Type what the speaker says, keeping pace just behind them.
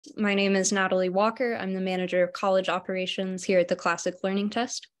My name is Natalie Walker. I'm the manager of college operations here at the Classic Learning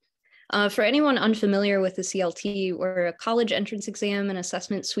Test. For anyone unfamiliar with the CLT, we're a college entrance exam and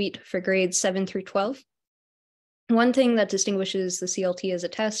assessment suite for grades 7 through 12. One thing that distinguishes the CLT as a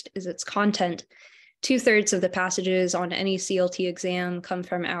test is its content. 2/3 of the passages on any CLT exam come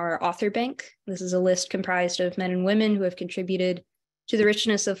from our author bank. This is a list comprised of men and women who have contributed to the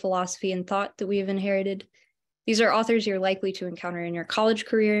richness of philosophy and thought that we have inherited. These are authors you're likely to encounter in your college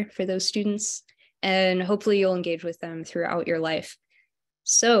career for those students, and hopefully you'll engage with them throughout your life.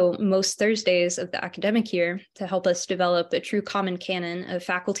 So most Thursdays of the academic year, to help us develop a true common canon, a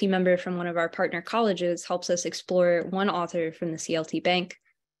faculty member from one of our partner colleges helps us explore one author from the CLT bank.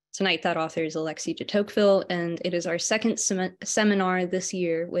 Tonight, that author is Alexis de Tocqueville, and it is our second seminar this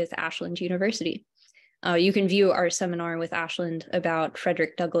year with Ashland University. You can view our seminar with Ashland about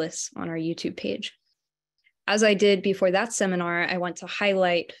Frederick Douglass on our YouTube page. As I did before that seminar, I want to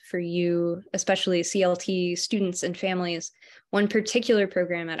highlight for you, especially CLT students and families, one particular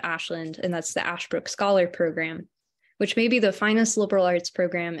program at Ashland, and that's the Ashbrook Scholar Program, which may be the finest liberal arts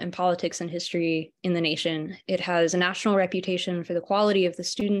program in politics and history in the nation. It has a national reputation for the quality of the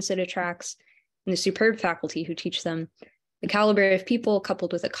students it attracts and the superb faculty who teach them. The caliber of people,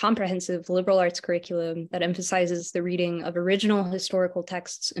 coupled with a comprehensive liberal arts curriculum that emphasizes the reading of original historical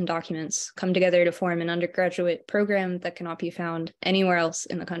texts and documents, come together to form an undergraduate program that cannot be found anywhere else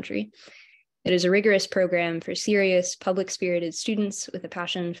in the country. It is a rigorous program for serious, public-spirited students with a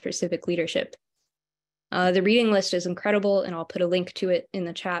passion for civic leadership. The reading list is incredible, and I'll put a link to it in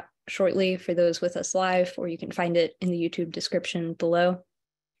the chat shortly for those with us live, or you can find it in the YouTube description below.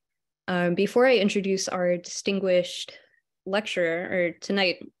 Before I introduce our distinguished lecturer, or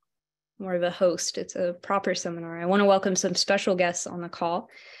tonight, more of a host, it's a proper seminar, I want to welcome some special guests on the call.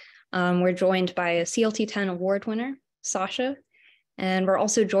 We're joined by a CLT 10 award winner, Sasha, and we're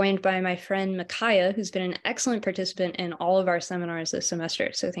also joined by my friend Micaiah, who's been an excellent participant in all of our seminars this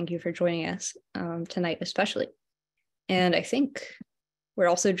semester. So thank you for joining us tonight, especially. And I think we're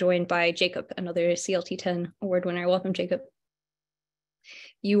also joined by Jacob, another CLT 10 award winner. Welcome, Jacob.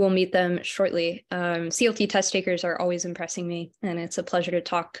 You will meet them shortly. CLT test takers are always impressing me, and it's a pleasure to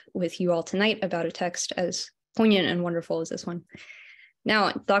talk with you all tonight about a text as poignant and wonderful as this one.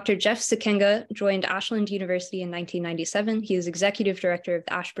 Now, Dr. Jeff Sekenga joined Ashland University in 1997. He is executive director of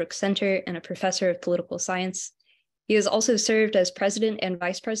the Ashbrook Center and a professor of political science. He has also served as president and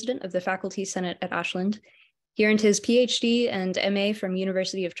vice president of the Faculty Senate at Ashland. He earned his PhD and MA from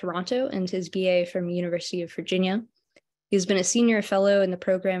University of Toronto and his BA from University of Virginia. He's been a senior fellow in the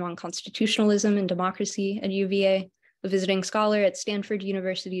program on constitutionalism and democracy at UVA, a visiting scholar at Stanford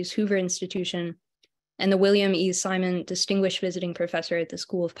University's Hoover Institution, and the William E. Simon Distinguished Visiting Professor at the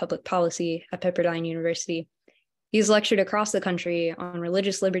School of Public Policy at Pepperdine University. He's lectured across the country on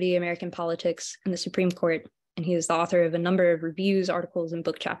religious liberty, American politics, and the Supreme Court, and he is the author of a number of reviews, articles, and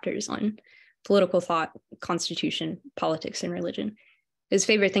book chapters on political thought, constitution, politics, and religion. His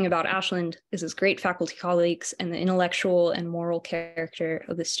favorite thing about Ashland is his great faculty colleagues and the intellectual and moral character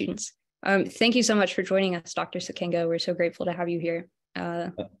of the students. Thank you so much for joining us, Dr. Sekenga. We're so grateful to have you here.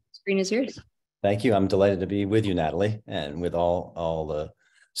 Screen is yours. Thank you. I'm delighted to be with you, Natalie, and with all the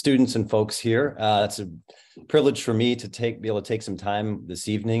students and folks here. It's a privilege for me to be able to take some time this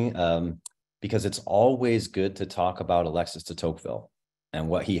evening because it's always good to talk about Alexis de Tocqueville and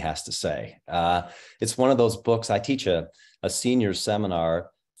what he has to say. It's one of those books. I teach a senior seminar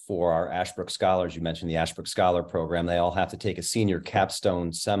for our Ashbrook Scholars. You mentioned the Ashbrook Scholar Program. They all have to take a senior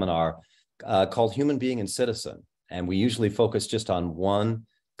capstone seminar called Human Being and Citizen. And we usually focus just on one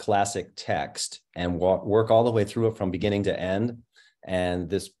classic text and work all the way through it from beginning to end. And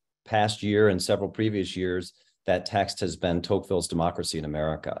this past year and several previous years, that text has been Tocqueville's Democracy in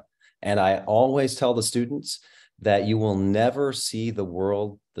America. And I always tell the students that you will never see the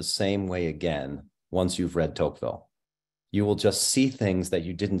world the same way again once you've read Tocqueville. You will just see things that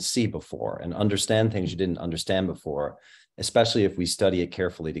you didn't see before and understand things you didn't understand before, especially if we study it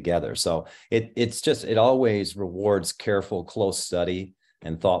carefully together. So it always rewards careful, close study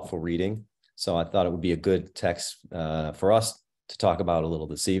and thoughtful reading. So I thought it would be a good text for us to talk about a little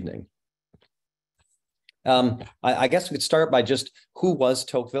this evening. I guess we could start by just who was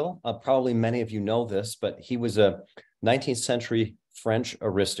Tocqueville. Probably many of you know this, but he was a 19th century French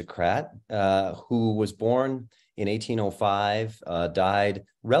aristocrat who was born in 1805, died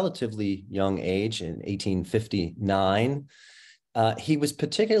relatively young age in 1859. He was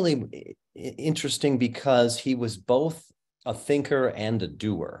particularly interesting because he was both a thinker and a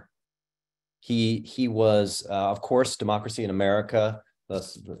doer. He was, of course, Democracy in America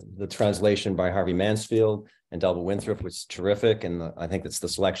the translation by Harvey Mansfield and Delbert Winthrop was terrific. And I think that's the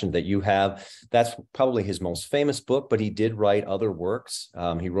selection that you have. That's probably his most famous book, but he did write other works.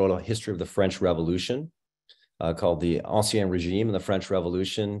 He wrote a history of the French Revolution called The Ancien Régime and the French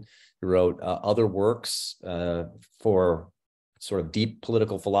Revolution. He wrote other works for sort of deep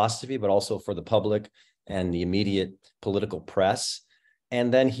political philosophy, but also for the public and the immediate political press.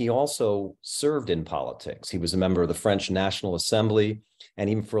 And then he also served in politics. He was a member of the French National Assembly, and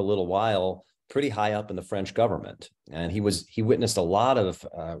even for a little while, pretty high up in the French government. And he witnessed a lot of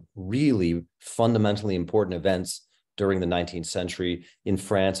really fundamentally important events during the 19th century in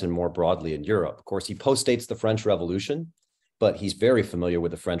France and more broadly in Europe. Of course, he postdates the French Revolution, but he's very familiar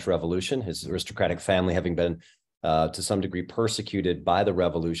with the French Revolution, his aristocratic family having been to some degree persecuted by the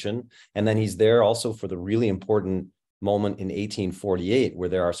revolution. And then he's there also for the really important moment in 1848, where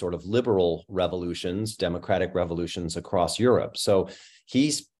there are sort of liberal revolutions, democratic revolutions across Europe. So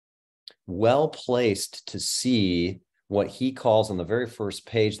he's well placed to see what he calls on the very first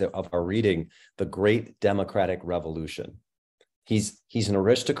page of our reading, the Great Democratic Revolution. He's an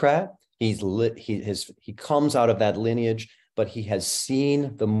aristocrat. He comes out of that lineage, but he has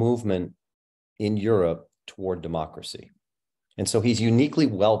seen the movement in Europe toward democracy. And so he's uniquely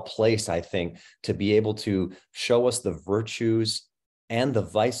well placed, I think, to be able to show us the virtues and the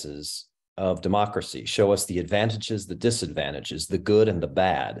vices of democracy, show us the advantages, the disadvantages, the good and the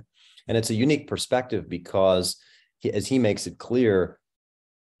bad. And it's a unique perspective because, as he makes it clear,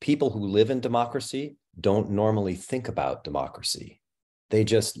 people who live in democracy don't normally think about democracy. They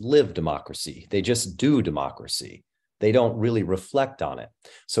just live democracy. They just do democracy. They don't really reflect on it.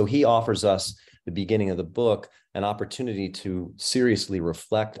 So he offers us, the beginning of the book, an opportunity to seriously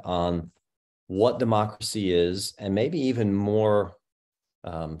reflect on what democracy is, and maybe even more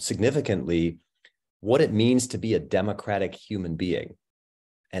significantly, what it means to be a democratic human being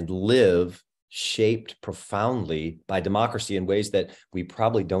and live shaped profoundly by democracy in ways that we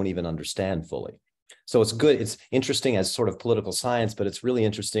probably don't even understand fully. So it's good. It's interesting as sort of political science, but it's really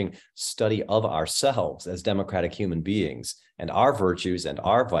interesting study of ourselves as democratic human beings and our virtues and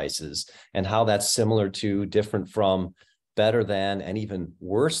our vices, and how that's similar to, different from, better than, and even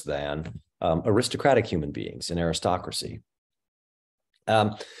worse than aristocratic human beings in aristocracy.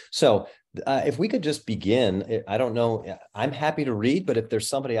 So if we could just begin, I don't know, I'm happy to read, but if there's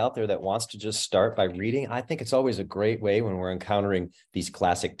somebody out there that wants to just start by reading, I think it's always a great way when we're encountering these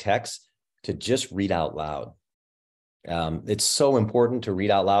classic texts to just read out loud. It's so important to read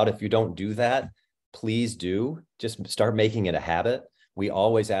out loud. If you don't do that, please do. Just start making it a habit. We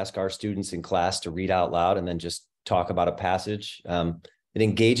always ask our students in class to read out loud and then just talk about a passage. It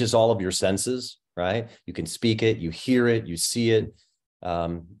engages all of your senses, right? You can speak it, you hear it, you see it.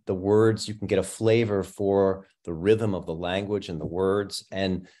 The words, you can get a flavor for the rhythm of the language and the words.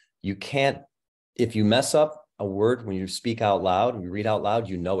 And you can't, if you mess up a word when you speak out loud and you read out loud,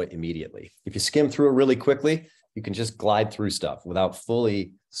 you know it immediately. If you skim through it really quickly, you can just glide through stuff without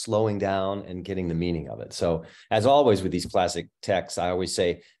fully slowing down and getting the meaning of it. So as always with these classic texts, I always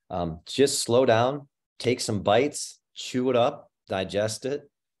say, just slow down, take some bites, chew it up, digest it,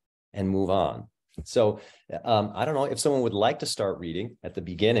 and move on. So I don't know if someone would like to start reading at the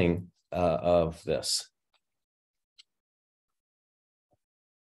beginning of this.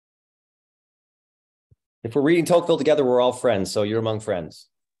 If we're reading Tocqueville together, we're all friends, so you're among friends.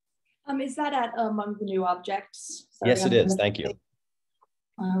 Is that at Among the New Objects? Sorry, yes, it is. Thank you.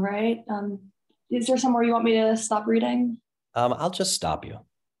 All right. Is there somewhere you want me to stop reading? I'll just stop you.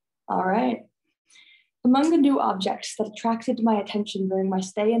 All right. Among the new objects that attracted my attention during my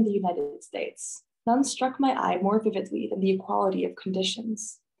stay in the United States, none struck my eye more vividly than the equality of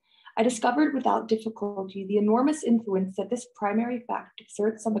conditions. I discovered without difficulty the enormous influence that this primary fact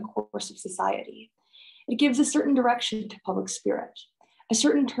exerts on the course of society. It gives a certain direction to public spirit, a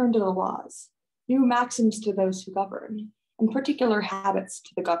certain turn to the laws, new maxims to those who govern, and particular habits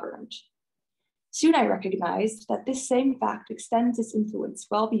to the governed. Soon I recognized that this same fact extends its influence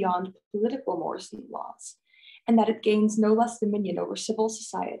well beyond political mores and laws, and that it gains no less dominion over civil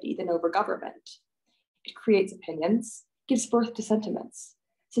society than over government. It creates opinions, gives birth to sentiments,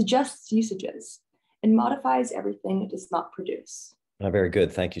 suggests usages, and modifies everything it does not produce. Very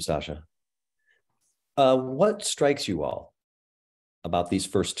good. Thank you, Sasha. What strikes you all about these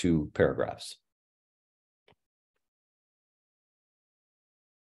first two paragraphs?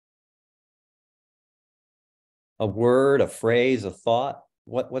 A word, a phrase, a thought?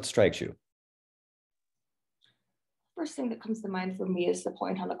 What strikes you? First thing that comes to mind for me is the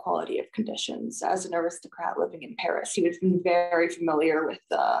point on equality of conditions. As an aristocrat living in Paris, he would be very familiar with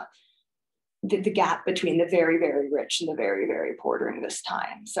the gap between the very, very rich and the very, very poor during this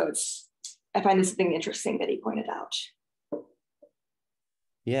time. So I find this something interesting that he pointed out.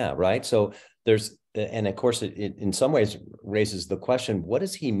 Yeah, right. So and of course, it in some ways raises the question, what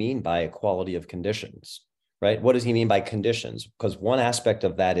does he mean by equality of conditions, right? What does he mean by conditions? Because one aspect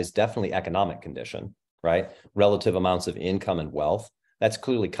of that is definitely economic condition, right? Relative amounts of income and wealth. That's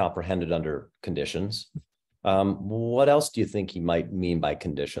clearly comprehended under conditions. What else do you think he might mean by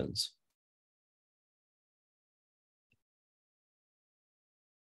conditions?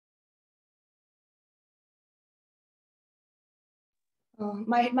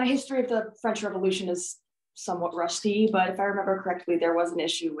 My history of the French Revolution is somewhat rusty, but if I remember correctly, there was an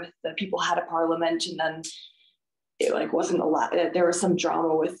issue with the people had a parliament, and then it like wasn't allowed. There was some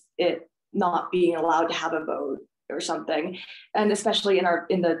drama with it not being allowed to have a vote or something, and especially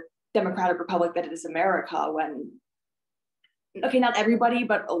in the democratic republic that is America, when not everybody,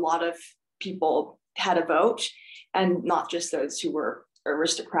 but a lot of people had a vote, and not just those who were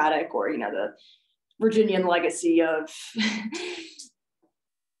aristocratic or the Virginian legacy of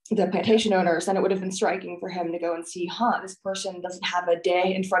the plantation owners. Then it would have been striking for him to go and see, this person doesn't have a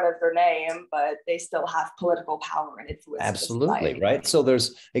day in front of their name, but they still have political power and influence. Absolutely, right? So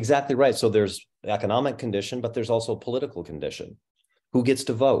there's exactly right. So there's economic condition, but there's also political condition. Who gets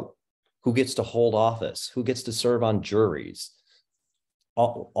to vote? Who gets to hold office? Who gets to serve on juries?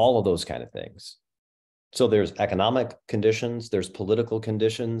 All of those kind of things. So there's economic conditions, there's political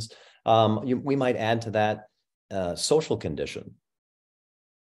conditions. We might add to that social condition.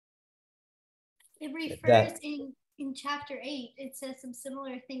 It refers in chapter 8, it says some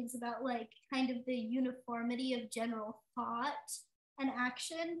similar things about like kind of the uniformity of general thought and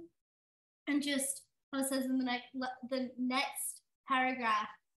action. And just how it says in the next paragraph,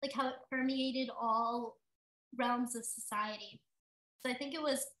 like how it permeated all realms of society. So I think it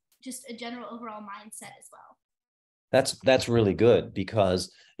was just a general overall mindset as well. That's really good,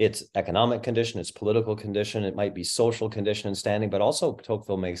 because it's economic condition, it's political condition, it might be social condition and standing, but also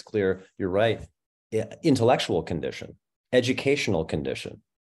Tocqueville makes clear, you're right, intellectual condition, educational condition.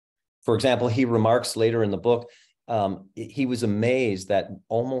 For example, he remarks later in the book, he was amazed that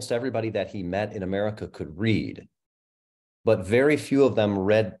almost everybody that he met in America could read, but very few of them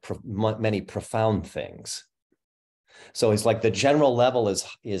read many profound things. So it's like the general level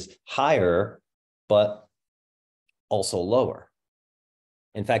is higher, but also lower.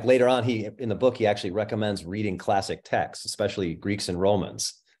 In fact, later on, in the book, he actually recommends reading classic texts, especially Greeks and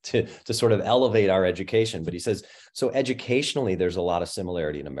Romans, to sort of elevate our education. But he says, so educationally, there's a lot of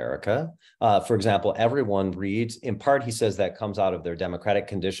similarity in America. For example, everyone reads, in part, he says that comes out of their democratic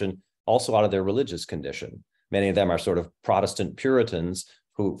condition, also out of their religious condition. Many of them are sort of Protestant Puritans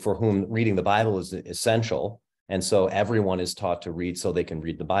for whom reading the Bible is essential. And so everyone is taught to read so they can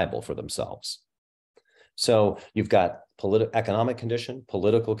read the Bible for themselves. So you've got economic condition,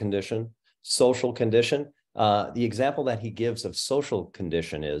 political condition, social condition. The example that he gives of social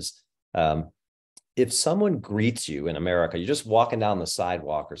condition is if someone greets you in America, you're just walking down the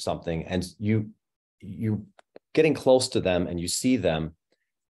sidewalk or something, and you're getting close to them and you see them,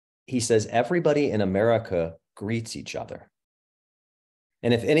 he says, everybody in America greets each other.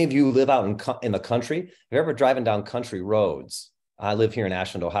 And if any of you live out in the country, if you're ever driving down country roads, I live here in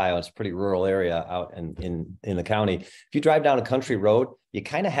Ashland, Ohio. It's a pretty rural area out in the county. If you drive down a country road, you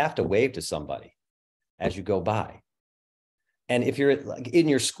kind of have to wave to somebody as you go by. And if you're like in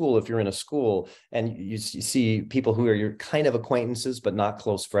your school, if you're in a school and you see people who are your kind of acquaintances, but not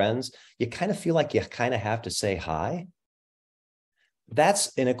close friends, you kind of feel like you kind of have to say hi.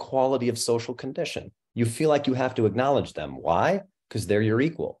 That's an equality of social condition. You feel like you have to acknowledge them. Why? Because they're your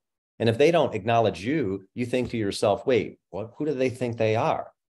equal. And if they don't acknowledge you, you think to yourself, wait, who do they think they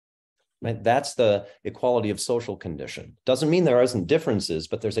are? Right? That's the equality of social condition. Doesn't mean there isn't differences,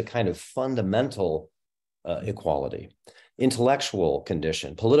 but there's a kind of fundamental equality. Intellectual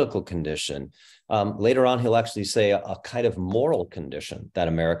condition, political condition. Later on, he'll actually say a kind of moral condition that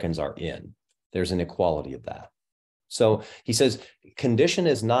Americans are in. There's an equality of that. So he says, condition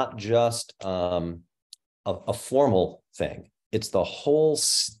is not just a formal thing. It's the whole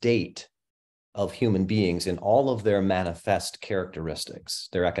state of human beings in all of their manifest characteristics,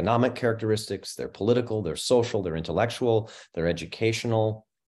 their economic characteristics, their political, their social, their intellectual, their educational.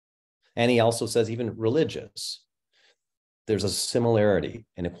 And he also says even religious. There's a similarity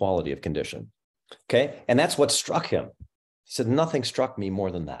in equality of condition. Okay. And that's what struck him. He said, nothing struck me more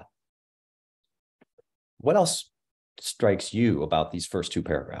than that. What else strikes you about these first two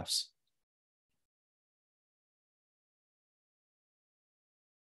paragraphs?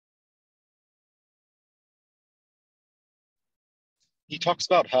 he talks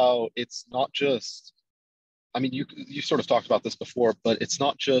about how it's not just, I mean, you sort of talked about this before, but it's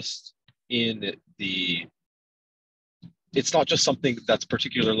not just it's not just something that's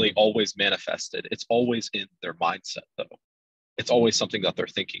particularly always manifested. It's always in their mindset, though. It's always something that they're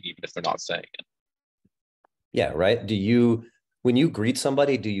thinking, even if they're not saying it. Yeah, right. When you greet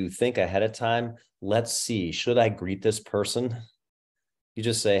somebody, do you think ahead of time, let's see, should I greet this person? You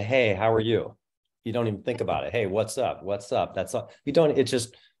just say, hey, how are you? You don't even think about it. Hey, what's up? What's up? That's all. You don't, it's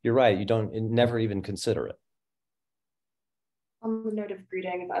just, you're right. You don't never even consider it. On the note of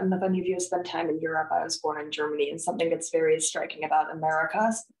greeting, if any of you have spent time in Europe, I was born in Germany, and something that's very striking about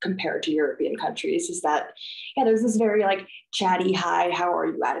America compared to European countries is that, yeah, there's this very like chatty, hi, how are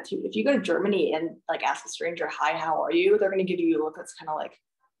you attitude. If you go to Germany and like ask a stranger, hi, how are you? They're going to give you a look that's kind of like,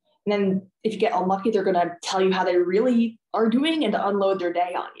 and then if you get unlucky, they're going to tell you how they really are doing and to unload their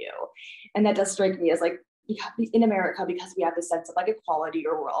day on you. And that does strike me as like, in America, because we have this sense of like equality,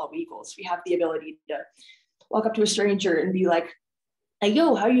 or we're all equals, we have the ability to walk up to a stranger and be like, hey,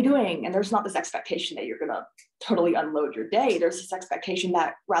 yo, how are you doing? And there's not this expectation that you're going to totally unload your day. There's this expectation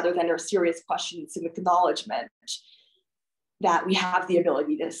that rather than there's serious questions and acknowledgement, that we have the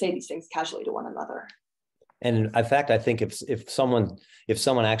ability to say these things casually to one another. And in fact, I think if someone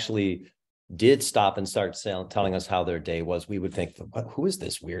actually did stop and start telling us how their day was, we would think, who is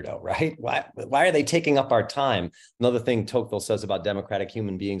this weirdo, right? Why are they taking up our time? Another thing Tocqueville says about democratic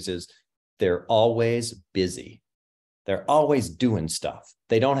human beings is they're always busy. They're always doing stuff.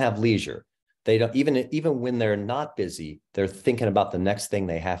 They don't have leisure. They don't, even when they're not busy, they're thinking about the next thing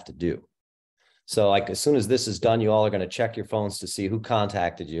they have to do. So like as soon as this is done, you all are going to check your phones to see who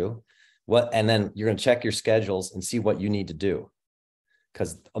contacted you, and then you're going to check your schedules and see what you need to do.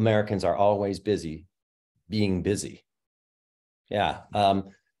 Because Americans are always busy being busy. Yeah,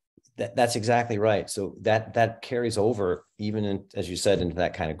 that's exactly right. So that carries over even in, as you said, into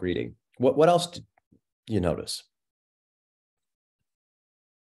that kind of greeting. What else did you notice?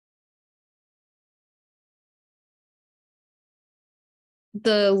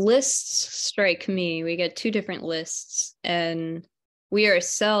 The lists strike me. We get two different lists, and we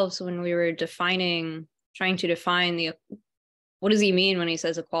ourselves, when we were trying to define what does he mean when he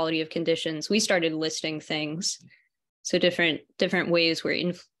says equality of conditions, we started listing things. So different ways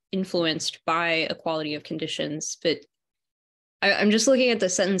we're influenced by equality of conditions. But I'm just looking at the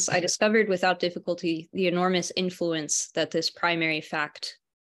sentence. I discovered without difficulty the enormous influence that this primary fact,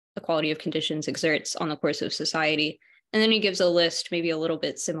 equality of conditions, exerts on the course of society. And then he gives a list maybe a little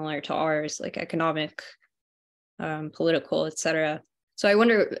bit similar to ours, like economic, political, etc. So I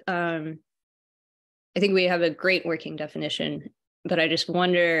wonder, I think we have a great working definition, but I just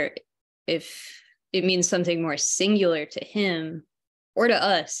wonder if it means something more singular to him or to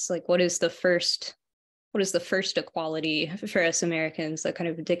us. Like, what is the first equality for us Americans that kind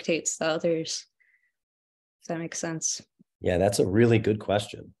of dictates the others? If that makes sense. Yeah, that's a really good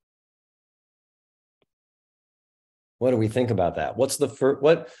question. What do we think about that? What's the first,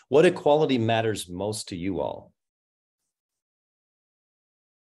 what equality matters most to you all?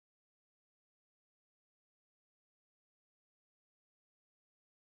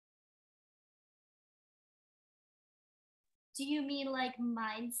 Do you mean like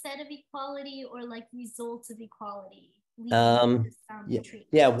mindset of equality or like results of equality?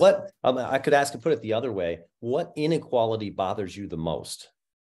 Yeah. What I could ask and put it the other way. What inequality bothers you the most?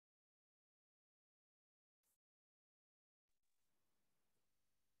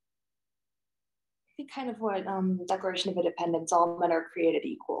 Kind of what Declaration of Independence, all men are created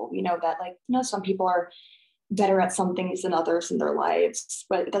equal. We know that, like, some people are better at some things than others in their lives,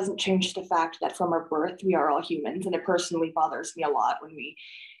 but it doesn't change the fact that from our birth, we are all humans. And it personally bothers me a lot when we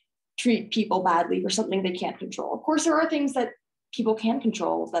treat people badly for something they can't control. Of course, there are things that people can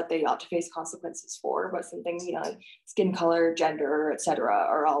control that they ought to face consequences for, but something, skin color, gender, etc.,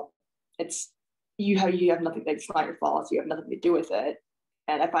 are all, you have nothing, it's not your fault, so you have nothing to do with it.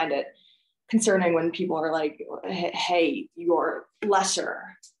 And I find it concerning when people are like, hey, you're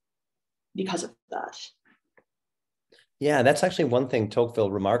lesser because of that. Yeah, that's actually one thing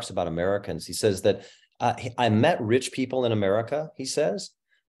Tocqueville remarks about Americans. He says that I met rich people in America, he says,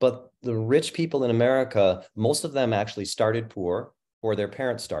 but the rich people in America, most of them actually started poor, or their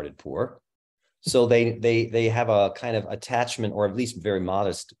parents started poor. So they have a kind of attachment, or at least very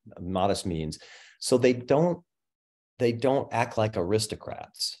modest means. So they don't act like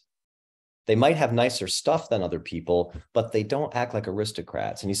aristocrats. They might have nicer stuff than other people, but they don't act like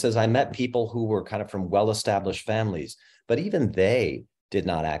aristocrats. And he says, I met people who were kind of from well-established families, but even they did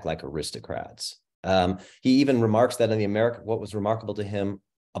not act like aristocrats. He even remarks that what was remarkable to him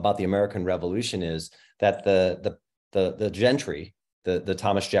about the American Revolution is that the gentry, the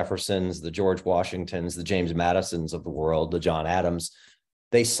Thomas Jeffersons, the George Washingtons, the James Madisons of the world, the John Adams,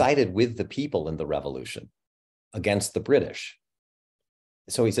 they sided with the people in the revolution against the British.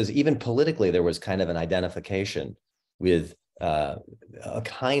 So he says, even politically, there was kind of an identification with a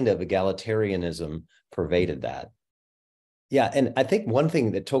kind of egalitarianism pervaded that. Yeah, and I think one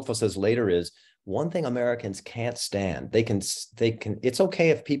thing that Tocqueville says later is, one thing Americans can't stand, they can, it's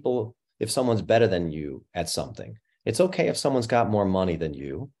okay if someone's better than you at something. It's okay if someone's got more money than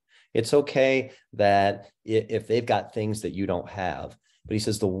you. It's okay that if they've got things that you don't have. But he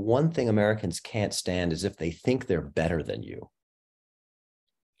says the one thing Americans can't stand is if they think they're better than you.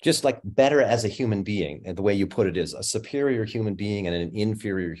 Just like better as a human being, and the way you put it is a superior human being and an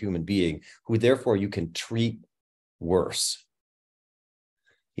inferior human being who therefore you can treat worse.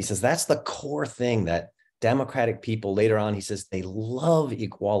 He says that's the core thing that democratic people later on, he says they love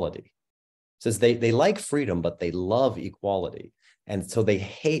equality. He says they like freedom, but they love equality. And so they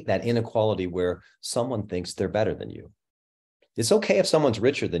hate that inequality where someone thinks they're better than you. It's okay if someone's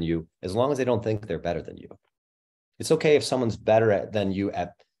richer than you, as long as they don't think they're better than you. It's okay if someone's better than you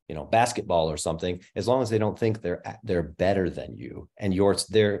at basketball or something, as long as they don't think they're better than you and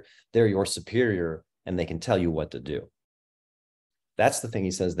they're your superior and they can tell you what to do. That's the thing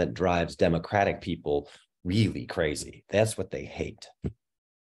he says that drives democratic people really crazy. That's what they hate.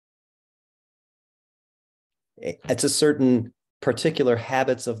 It's a certain particular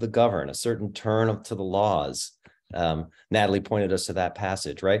habits of the governed, a certain turn to the laws. Natalie pointed us to that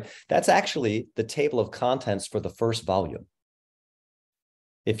passage, right? That's actually the table of contents for the first volume.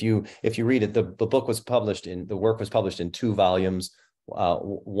 If you read it, the work was published in 2 volumes.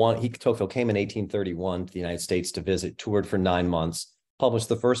 Tocqueville came in 1831 to the United States to visit, toured for 9 months, published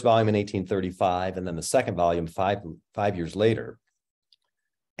the first volume in 1835, and then the second volume five years later.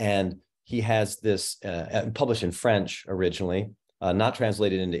 And he has this published in French originally, not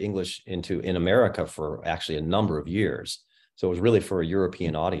translated into English in America for actually a number of years. So it was really for a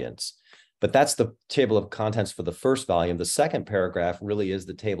European audience. But that's the table of contents for the first volume. The second paragraph really is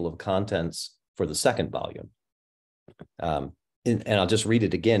the table of contents for the second volume. And I'll just read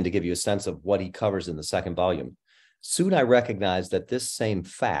it again to give you a sense of what he covers in the second volume. Soon I recognized that this same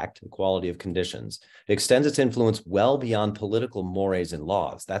fact, equality of conditions, extends its influence well beyond political mores and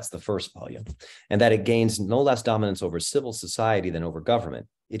laws. That's the first volume. And that it gains no less dominance over civil society than over government.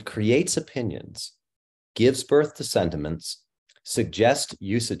 It creates opinions, gives birth to sentiments, suggests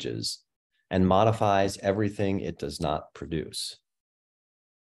usages, and modifies everything it does not produce.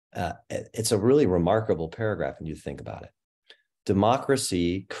 It's a really remarkable paragraph when you think about it.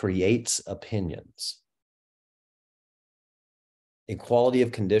 Democracy creates opinions. Equality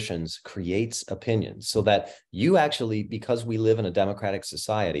of conditions creates opinions, so that you actually, because we live in a democratic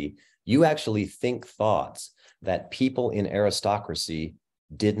society, you actually think thoughts that people in aristocracy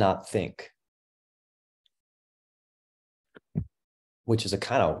did not think. Which is a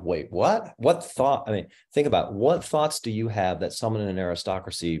kind of, wait, what? What thought? I mean, think about what thoughts do you have that someone in an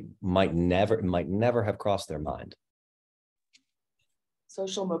aristocracy might never have crossed their mind?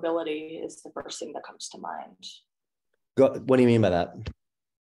 Social mobility is the first thing that comes to mind. What do you mean by that?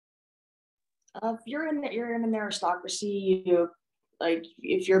 If you're in an aristocracy,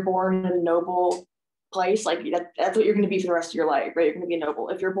 if you're born in a noble place, that's what you're going to be for the rest of your life, right? You're going to be a noble.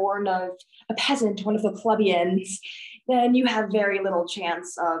 If you're born of a peasant, one of the plebeians, then you have very little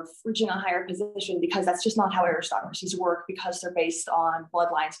chance of reaching a higher position, because that's just not how aristocracies work, because they're based on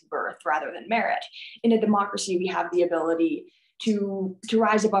bloodlines and birth rather than merit. In a democracy, we have the ability to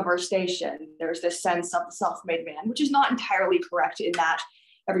rise above our station. There's this sense of the self-made man, which is not entirely correct in that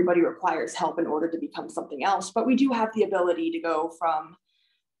everybody requires help in order to become something else. But we do have the ability to go from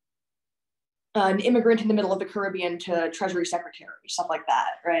an immigrant in the middle of the Caribbean to Treasury Secretary, stuff like that,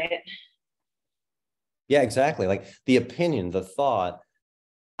 right? Yeah, exactly. Like the opinion, the thought,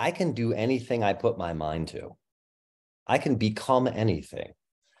 I can do anything I put my mind to. I can become anything.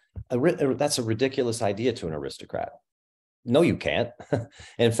 That's a ridiculous idea to an aristocrat. No, you can't.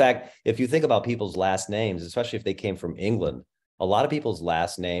 In fact, if you think about people's last names, especially if they came from England, a lot of people's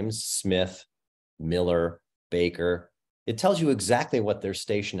last names, Smith, Miller, Baker, it tells you exactly what their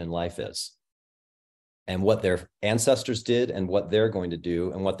station in life is and what their ancestors did and what they're going to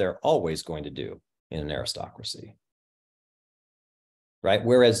do and what they're always going to do in an aristocracy. Right?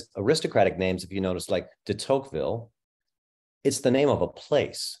 Whereas aristocratic names, if you notice, like de Tocqueville, it's the name of a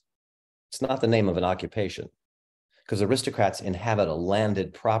place. It's not the name of an occupation. Because aristocrats inhabit a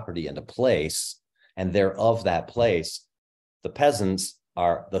landed property and a place, and they're of that place. The peasants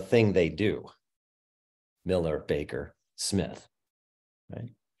are the thing they do. Miller, Baker, Smith,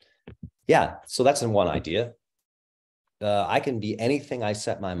 right? Yeah, so that's one idea. I can be anything I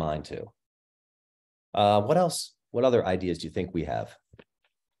set my mind to. What else? What other ideas do you think we have?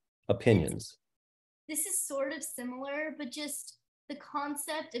 Opinions. This is sort of similar, but just the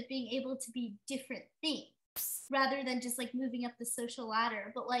concept of being able to be different things rather than just like moving up the social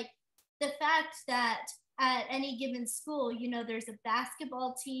ladder. But like the fact that at any given school, you know, there's a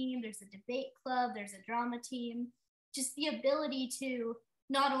basketball team, there's a debate club, there's a drama team, just the ability to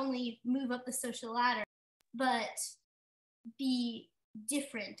not only move up the social ladder, but be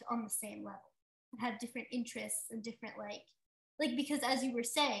different on the same level and have different interests and different like because as you were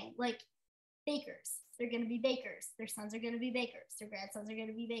saying, like bakers, they're going to be bakers, their sons are going to be bakers, their grandsons are going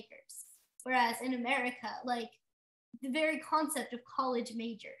to be bakers. Whereas in America, like the very concept of college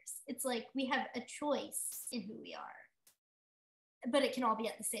majors, it's like we have a choice in who we are, but it can all be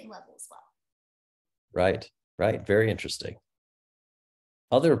at the same level as well. Right, right. Very interesting.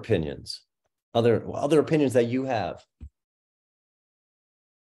 Other opinions, other opinions that you have.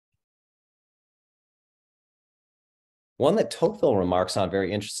 One that Tocqueville remarks on,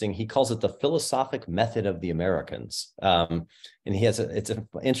 very interesting. He calls it the philosophic method of the Americans. And he has it's an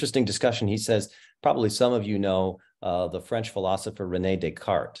interesting discussion. He says, probably some of you know the French philosopher René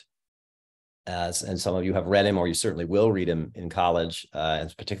Descartes, and some of you have read him, or you certainly will read him in college,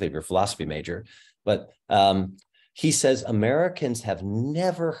 and particularly if you're a philosophy major. But he says Americans have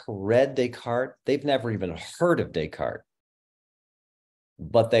never read Descartes. They've never even heard of Descartes,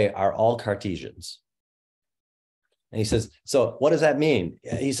 but they are all Cartesians. And he says, so what does that mean?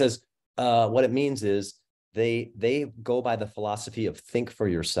 He says, what it means is they go by the philosophy of think for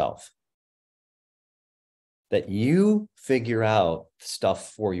yourself. That you figure out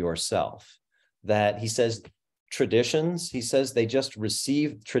stuff for yourself. That he says, traditions, he says they just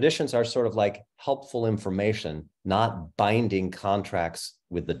receive, traditions are sort of like helpful information, not binding contracts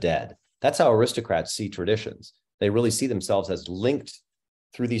with the dead. That's how aristocrats see traditions. They really see themselves as linked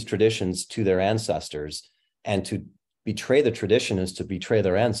through these traditions to their ancestors, and to betray the tradition is to betray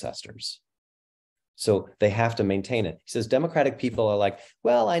their ancestors. So they have to maintain it. He says democratic people are like,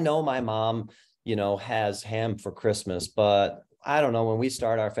 well, I know my mom, you know, has ham for Christmas, but I don't know, when we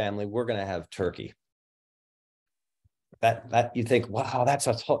start our family, we're going to have turkey. That you think, wow, that's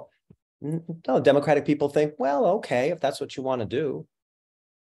a no, democratic people think, well, okay, if that's what you want to do.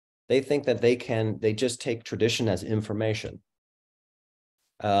 They think that they just take tradition as information.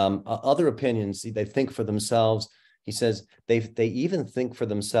 Other opinions, they think for themselves. He says they even think for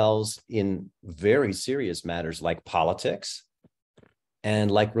themselves in very serious matters like politics and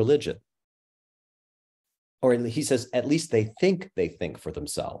like religion. Or he says, at least they think for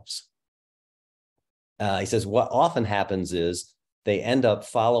themselves. He says what often happens is they end up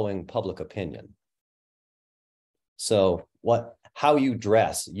following public opinion. So how you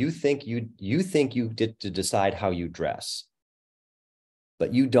dress, you think you get to decide how you dress,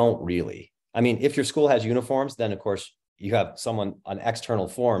 but you don't really. I mean, if your school has uniforms, then of course you have an external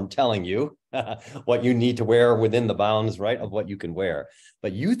form telling you what you need to wear within the bounds, right, of what you can wear.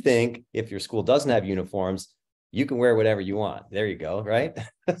 But you think if your school doesn't have uniforms, you can wear whatever you want. There you go, right?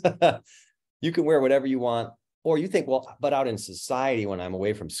 You can wear whatever you want. Or you think, well, but out in society, when I'm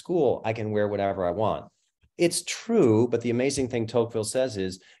away from school, I can wear whatever I want. It's true, but the amazing thing Tocqueville says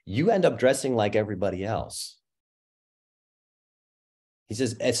is you end up dressing like everybody else. He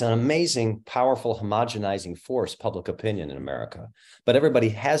says it's an amazing, powerful, homogenizing force, public opinion in America. But everybody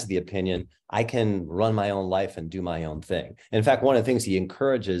has the opinion, I can run my own life and do my own thing. In fact, one of the things he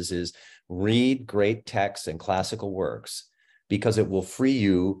encourages is read great texts and classical works, because it will free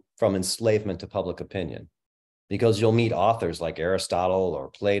you from enslavement to public opinion. Because you'll meet authors like Aristotle or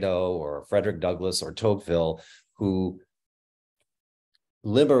Plato or Frederick Douglass or Tocqueville who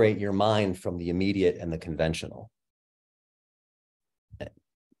liberate your mind from the immediate and the conventional.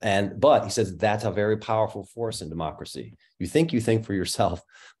 But he says that's a very powerful force in democracy. You think for yourself,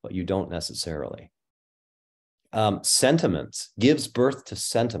 but you don't necessarily. Sentiments, gives birth to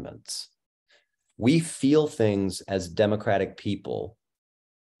sentiments. We feel things as democratic people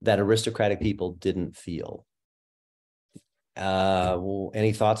that aristocratic people didn't feel.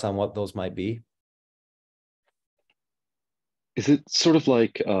 Any thoughts on what those might be? Is it sort of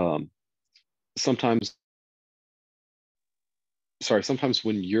like sometimes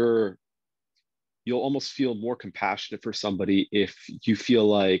when you'll almost feel more compassionate for somebody if you feel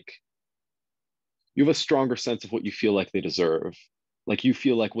like you have a stronger sense of what you feel like they deserve. Like you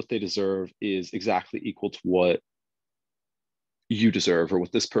feel like what they deserve is exactly equal to what you deserve, or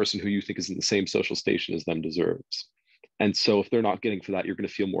what this person who you think is in the same social station as them deserves. And so if they're not getting for that, you're going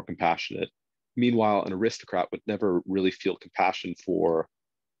to feel more compassionate. Meanwhile, an aristocrat would never really feel compassion for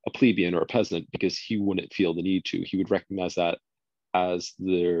a plebeian or a peasant because he wouldn't feel the need to. He would recognize that as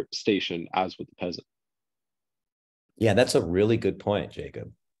their station, as with the peasant. Yeah, that's a really good point,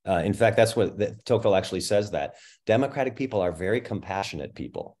 Jacob. In fact, that's what Tocqueville actually says, that democratic people are very compassionate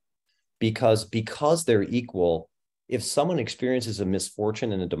people because they're equal. If someone experiences a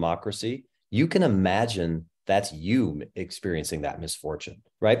misfortune in a democracy, you can imagine that's you experiencing that misfortune,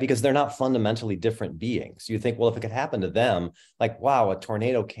 right? Because they're not fundamentally different beings. You think, well, if it could happen to them, like, wow, a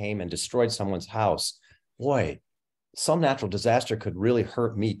tornado came and destroyed someone's house. Boy, some natural disaster could really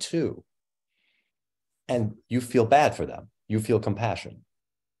hurt me too. And you feel bad for them. You feel compassion.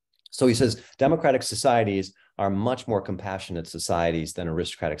 So he says, democratic societies are much more compassionate societies than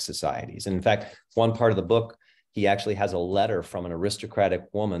aristocratic societies. And in fact, one part of the book, he actually has a letter from an aristocratic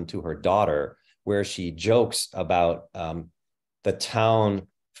woman to her daughter where she jokes about the town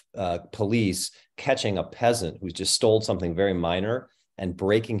police catching a peasant who just stole something very minor and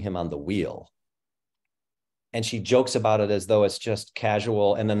breaking him on the wheel. And she jokes about it as though it's just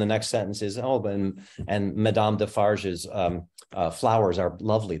casual. And then the next sentence is, oh, and Madame Defarge's flowers are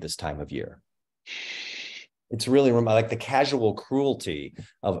lovely this time of year. It's really like the casual cruelty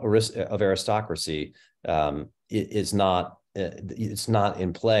of aristocracy is not, it's not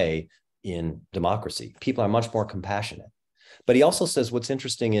in play in democracy. People are much more compassionate. But he also says what's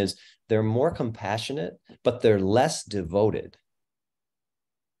interesting is they're more compassionate, but they're less devoted.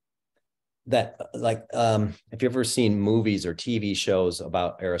 That like, if you've ever seen movies or TV shows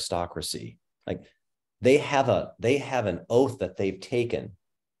about aristocracy, like they have an oath that they've taken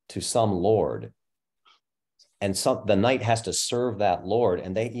to some lord, and the knight has to serve that lord,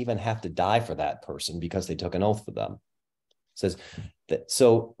 and they even have to die for that person because they took an oath for them. It says that,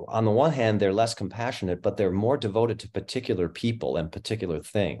 so on the one hand, they're less compassionate, but they're more devoted to particular people and particular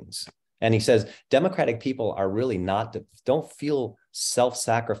things. And he says, democratic people are really don't feel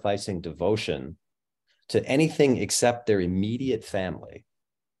self-sacrificing devotion to anything except their immediate family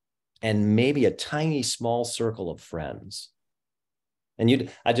and maybe a tiny small circle of friends. And you'd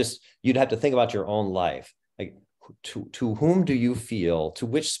have to think about your own life. Like, to whom do you feel, to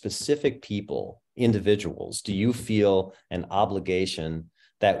which specific people, individuals, do you feel an obligation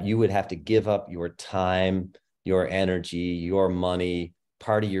that you would have to give up your time, your energy, your money,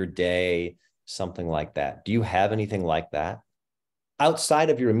 part of your day, something like that? Do you have anything like that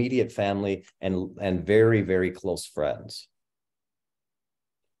outside of your immediate family and very, very close friends?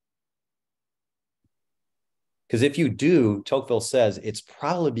 Because if you do, Tocqueville says, it's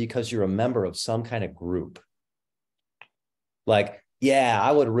probably because you're a member of some kind of group. Like, yeah,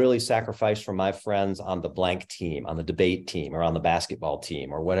 I would really sacrifice for my friends on the blank team, on the debate team, or on the basketball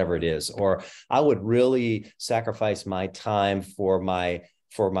team, or whatever it is. Or I would really sacrifice my time for my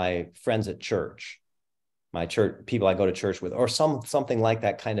friends at church, my church, people I go to church with, or something like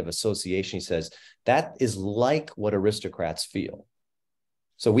that kind of association. He says that is like what aristocrats feel.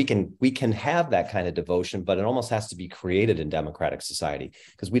 So we can have that kind of devotion, but it almost has to be created in democratic society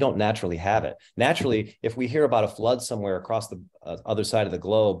because we don't naturally have it. Naturally, if we hear about a flood somewhere across the other side of the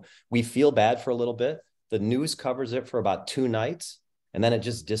globe, we feel bad for a little bit. The news covers it for about 2 nights, and then it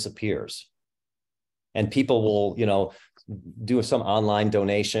just disappears. And people will, do some online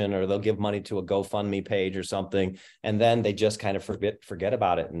donation, or they'll give money to a GoFundMe page or something, and then they just kind of forget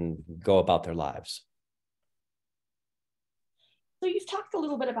about it and go about their lives. So you've talked a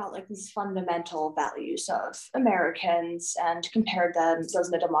little bit about like these fundamental values of Americans and compared those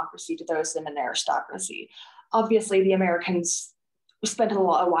in a democracy to those in an aristocracy. Obviously, the Americans spent a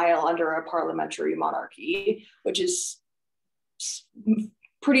while under a parliamentary monarchy, which is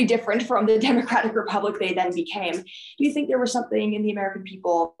pretty different from the democratic republic they then became. Do you think there was something in the American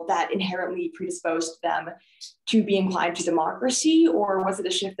people that inherently predisposed them to be inclined to democracy, or was it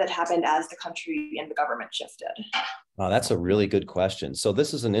a shift that happened as the country and the government shifted? Oh, that's a really good question. So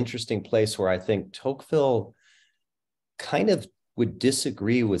this is an interesting place where I think Tocqueville kind of would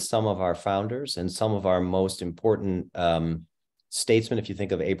disagree with some of our founders and some of our most important statesmen, if you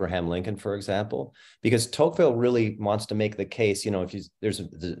think of Abraham Lincoln, for example, because Tocqueville really wants to make the case, there's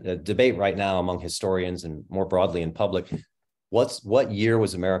a debate right now among historians and more broadly in public, what year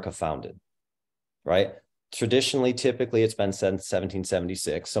was America founded, right? Traditionally, typically, it's been since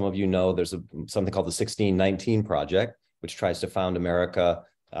 1776. Some of you know there's something called the 1619 Project, which tries to found America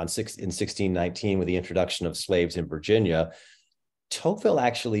in 1619 with the introduction of slaves in Virginia. Tocqueville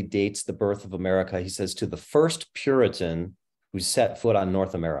actually dates the birth of America, he says, to the first Puritan who set foot on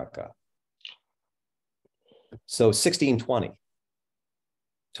North America. So 1620.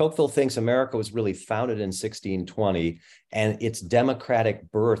 Tocqueville thinks America was really founded in 1620, and its democratic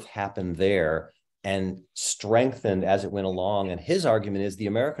birth happened there. and strengthened as it went along. And his argument is the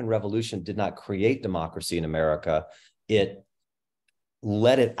American Revolution did not create democracy in America. It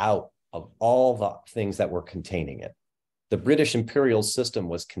let it out of all the things that were containing it. The British imperial system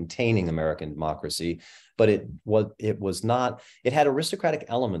was containing American democracy, but it was not, it had aristocratic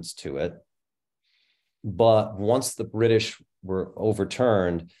elements to it. But once the British were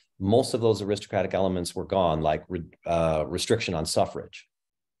overturned, most of those aristocratic elements were gone, like restriction on suffrage,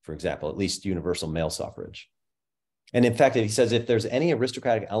 for example, at least universal male suffrage. And in fact, he says if there's any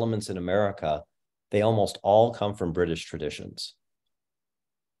aristocratic elements in America, they almost all come from British traditions.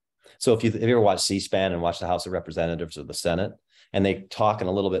 So if you ever watch C-SPAN and watch the House of Representatives or the Senate, and they talk in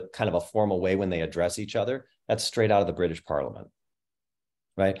a little bit kind of a formal way when they address each other, that's straight out of the British Parliament,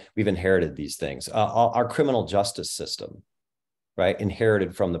 right? We've inherited these things. Our criminal justice system, right,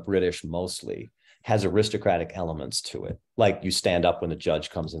 inherited from the British mostly, has aristocratic elements to it. Like you stand up when the judge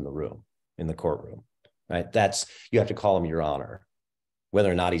comes in the room, in the courtroom, right? You have to call him your honor.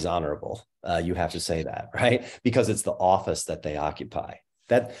 Whether or not he's honorable, you have to say that, right? Because it's the office that they occupy.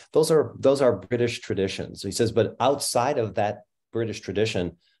 Those are British traditions. He says, but outside of that British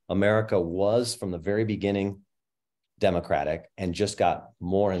tradition, America was from the very beginning democratic and just got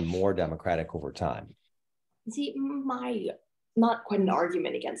more and more democratic over time. See, not quite an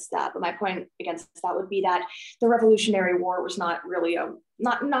argument against that, but my point against that would be that the Revolutionary War was not really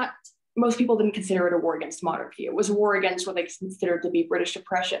most people didn't consider it a war against monarchy. It was a war against what they considered to be British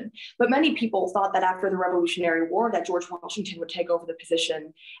oppression. But many people thought that after the Revolutionary War that George Washington would take over the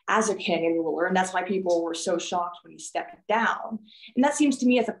position as a king and ruler. And that's why people were so shocked when he stepped down. And that seems to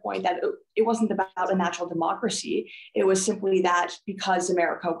me as a point that it wasn't about a natural democracy. It was simply that because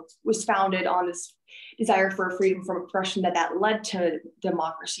America was founded on this desire for freedom from oppression that led to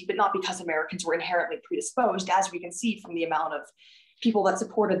democracy, but not because Americans were inherently predisposed, as we can see from the amount of people that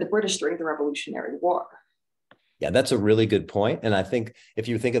supported the British during the Revolutionary War. Yeah, that's a really good point. And I think if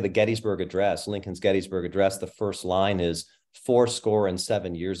you think of the Gettysburg Address, Lincoln's Gettysburg Address, the first line is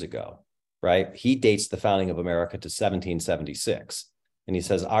 77 years ago, right? He dates the founding of America to 1776. And he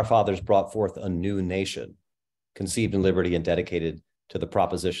says, our fathers brought forth a new nation, conceived in liberty and dedicated to the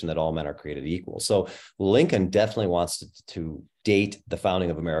proposition that all men are created equal. So Lincoln definitely wants to date the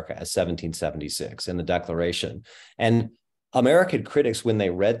founding of America as 1776 in the Declaration. And American critics, when they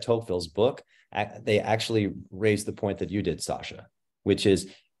read Tocqueville's book, they actually raised the point that you did, Sasha, which is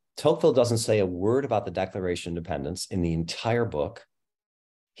Tocqueville doesn't say a word about the Declaration of Independence in the entire book.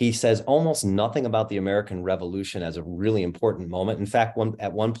 He says almost nothing about the American Revolution as a really important moment. In fact,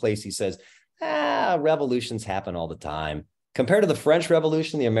 at one place he says, revolutions happen all the time. Compared to the French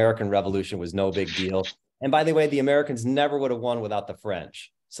Revolution, the American Revolution was no big deal. And by the way, the Americans never would have won without the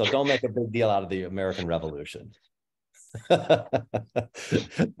French. So don't make a big deal out of the American Revolution. But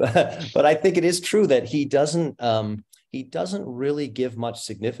I think it is true that he doesn't really give much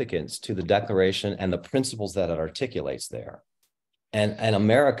significance to the Declaration and the principles that it articulates there. And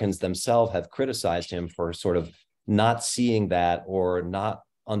Americans themselves have criticized him for sort of not seeing that or not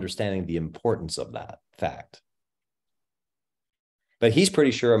understanding the importance of that fact. But he's pretty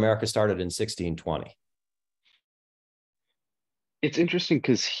sure America started in 1620. It's interesting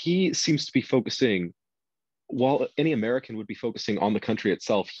because he seems to be focusing, while any American would be focusing on the country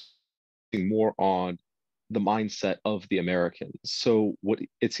itself, more on the mindset of the Americans. So what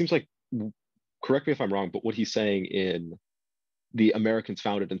it seems like, correct me if I'm wrong, but what he's saying in the Americans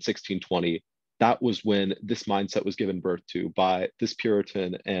founded in 1620, that was when this mindset was given birth to by this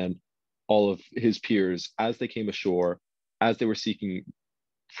Puritan and all of his peers as they came ashore, as they were seeking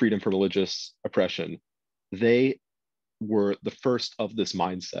freedom from religious oppression. They were the first of this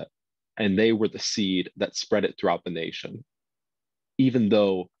mindset, and they were the seed that spread it throughout the nation. Even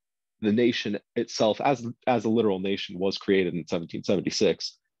though the nation itself, as a literal nation, was created in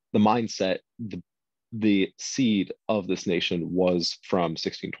 1776, the mindset, the seed of this nation was from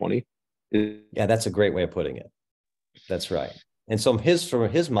 1620. Yeah, that's a great way of putting it. That's right. And so in his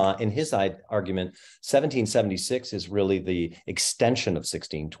argument, 1776 is really the extension of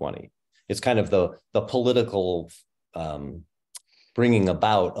 1620. It's kind of the political bringing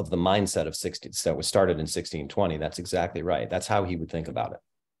about of the mindset of that was started in 1620. That's exactly right. That's how he would think about it.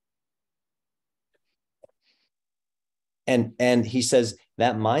 And he says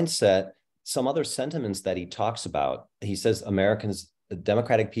that mindset, some other sentiments that he talks about, he says Americans,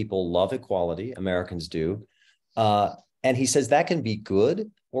 democratic people love equality, Americans do. And he says that can be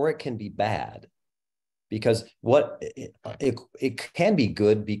good or it can be bad, because it can be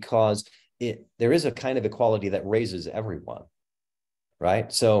good because there is a kind of equality that raises everyone,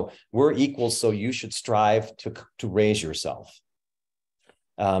 right? So we're equal, so you should strive to raise yourself.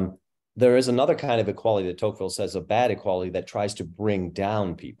 there is another kind of equality that Tocqueville says, a bad equality that tries to bring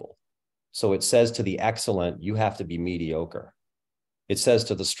down people. So it says to the excellent, you have to be mediocre. It says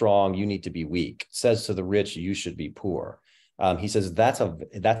to the strong, you need to be weak. It says to the rich, you should be poor. He says that's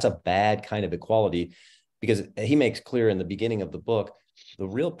a bad kind of equality, because he makes clear in the beginning of the book, the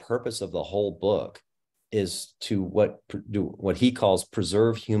real purpose of the whole book is to what he calls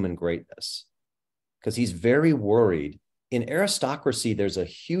preserve human greatness. Because he's very worried. In aristocracy, there's a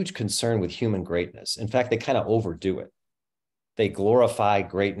huge concern with human greatness. In fact, they kind of overdo it. They glorify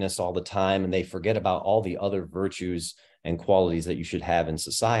greatness all the time, and they forget about all the other virtues and qualities that you should have in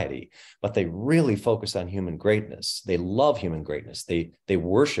society. But they really focus on human greatness. They love human greatness. They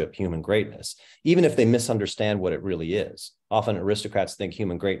worship human greatness, even if they misunderstand what it really is. Often aristocrats think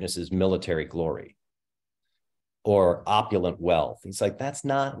human greatness is military glory or opulent wealth. He's like, that's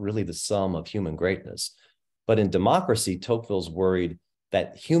not really the sum of human greatness. But in democracy, Tocqueville's worried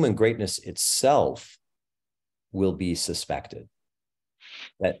that human greatness itself will be suspected,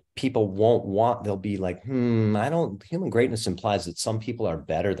 that people won't want, they'll be like, human greatness implies that some people are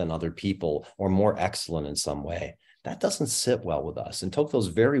better than other people or more excellent in some way. That doesn't sit well with us. And Tocqueville's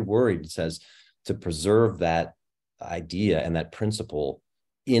very worried, says, to preserve that idea and that principle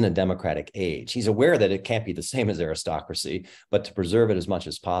in a democratic age. He's aware that it can't be the same as aristocracy, but to preserve it as much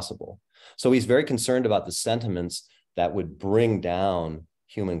as possible. So he's very concerned about the sentiments that would bring down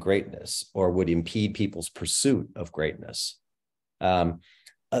human greatness or would impede people's pursuit of greatness.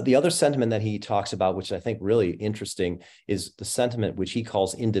 The other sentiment that he talks about, which I think really interesting, is the sentiment which he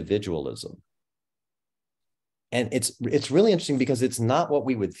calls individualism. And it's really interesting because it's not what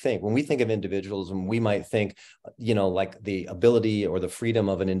we would think. When we think of individualism, we might think, like the ability or the freedom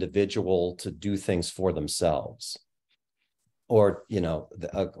of an individual to do things for themselves, or,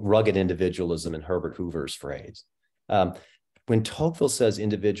 a rugged individualism in Herbert Hoover's phrase. When Tocqueville says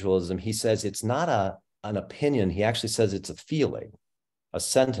individualism, he says it's not an opinion. He actually says it's a feeling, a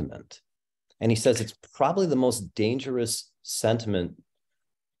sentiment. And he says it's probably the most dangerous sentiment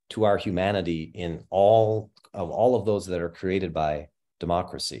to our humanity in all of those that are created by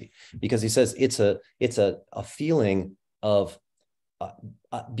democracy, because he says it's a feeling of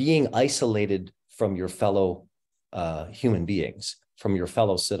being isolated from your fellow human beings, from your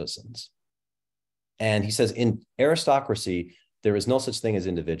fellow citizens. And he says in aristocracy, there is no such thing as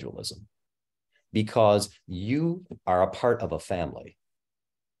individualism, because you are a part of a family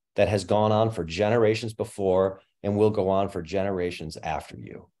that has gone on for generations before and will go on for generations after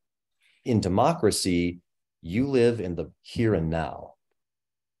you. In democracy, you live in the here and now.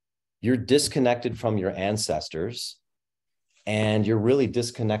 You're disconnected from your ancestors, and you're really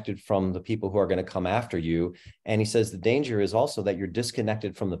disconnected from the people who are going to come after you. And he says the danger is also that you're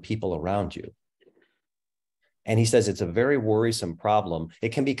disconnected from the people around you. And he says it's a very worrisome problem. It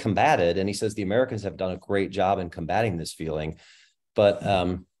can be combated. And he says the Americans have done a great job in combating this feeling, but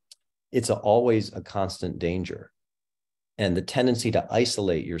it's always a constant danger. And the tendency to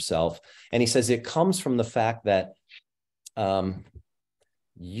isolate yourself. And he says it comes from the fact that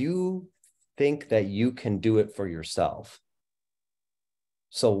you think that you can do it for yourself.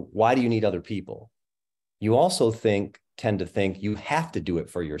 So why do you need other people? You also tend to think you have to do it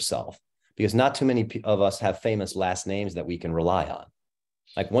for yourself, because not too many of us have famous last names that we can rely on.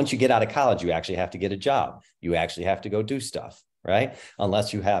 Like once you get out of college, you actually have to get a job. You actually have to go do stuff, right?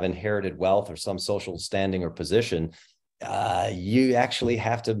 Unless you have inherited wealth or some social standing or position, you actually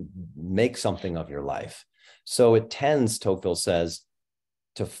have to make something of your life. So it tends, Tocqueville says,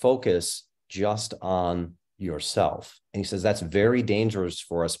 to focus just on yourself. And he says that's very dangerous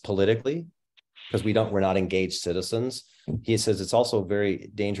for us politically, because we're not engaged citizens. He says it's also very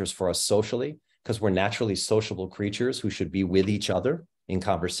dangerous for us socially, because we're naturally sociable creatures who should be with each other in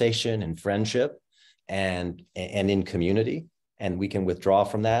conversation and friendship and in community. And we can withdraw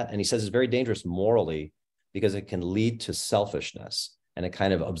from that. And he says it's very dangerous morally, because it can lead to selfishness and a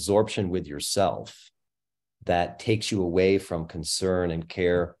kind of absorption with yourself that takes you away from concern and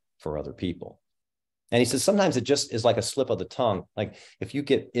care for other people. And he says sometimes it just is like a slip of the tongue. Like if you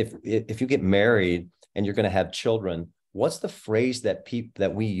get married and you're going to have children, what's the phrase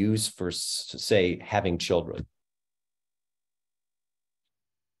that we use for, say, having children?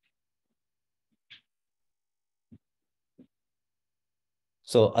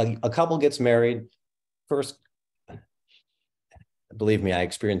 So a couple gets married. First, believe me, I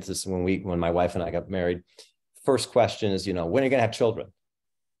experienced this when my wife and I got married. First question is, when are you going to have children?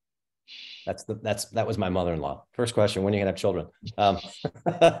 That was my mother-in-law. First question, when are you going to have children?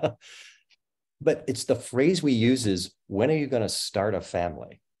 But it's the phrase we use is, when are you going to start a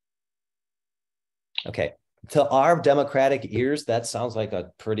family? Okay, To our democratic ears, that sounds like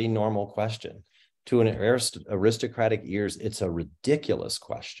a pretty normal question. To an aristocratic ears, it's a ridiculous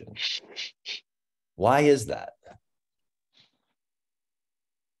question. Why is that?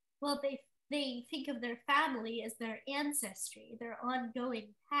 Well, they think of their family as their ancestry, their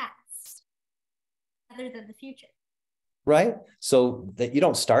ongoing past, rather than the future. Right? So that you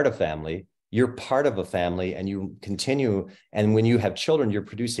don't start a family, you're part of a family and you continue. And when you have children, you're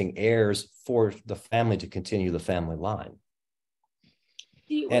producing heirs for the family to continue the family line.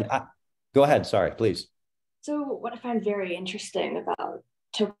 Go ahead. Sorry, please. So what I find very interesting about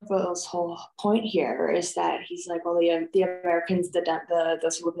Tocqueville's whole point here is that he's like, well, the Americans,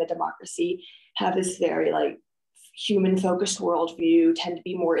 those who live in a democracy, have this very like human-focused worldview, tend to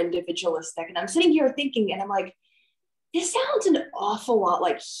be more individualistic. And I'm sitting here thinking, and I'm like, this sounds an awful lot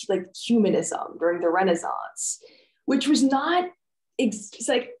like humanism during the Renaissance, which was not. It's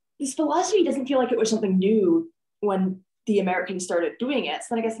like this philosophy doesn't feel like it was something new when the Americans started doing it. So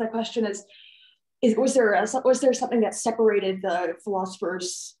then I guess my question is was there something that separated the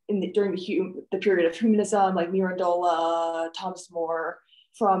philosophers during the period of humanism, like Mirandola, Thomas More,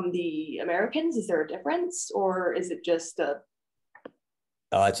 from the Americans? Is there a difference, or is it just a?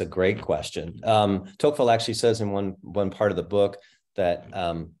 Oh, it's a great question. Tocqueville actually says in one part of the book that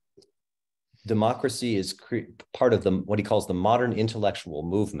democracy is part of what he calls the modern intellectual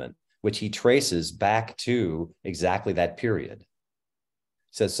movement, which he traces back to exactly that period.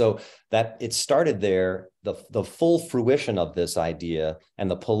 Says so that it started there, the full fruition of this idea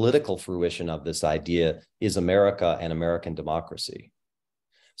and the political fruition of this idea is America and American democracy.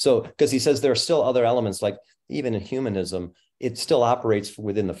 So, because he says there are still other elements, like even in humanism, it still operates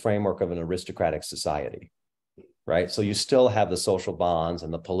within the framework of an aristocratic society, right? So you still have the social bonds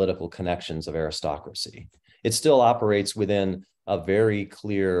and the political connections of aristocracy. It still operates within a very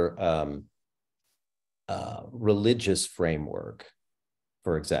clear religious framework,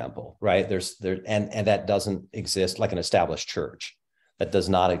 for example, right? And that doesn't exist, like an established church that does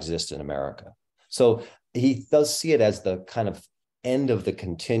not exist in America. So he does see it as the kind of end of the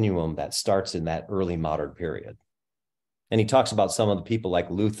continuum that starts in that early modern period. And he talks about some of the people like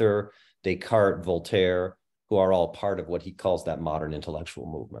Luther, Descartes, Voltaire, who are all part of what he calls that modern intellectual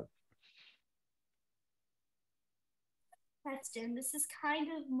movement. Preston, this is kind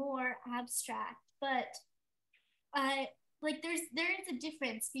of more abstract, but like there is a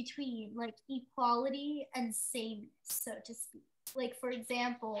difference between like equality and sameness, so to speak. Like, for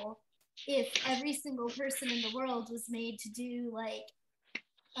example, if every single person in the world was made to do like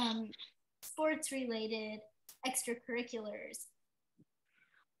sports related extracurriculars,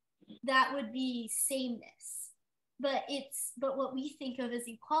 that would be sameness. But what we think of as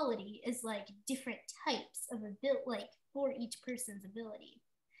equality is like different types of ability, like for each person's ability.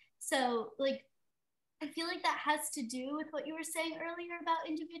 So like I feel like that has to do with what you were saying earlier about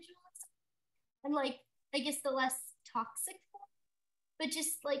individualism and like I guess the less toxic form, but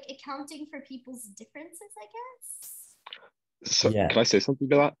just like accounting for people's differences, I guess. So yeah. Can I say something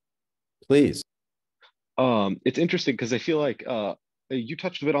to that? Please. It's interesting because I feel like you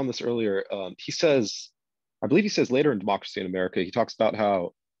touched a bit on this earlier. I believe he says later in Democracy in America, he talks about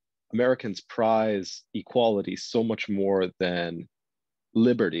how Americans prize equality so much more than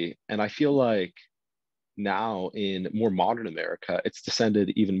liberty. And I feel like now in more modern America, it's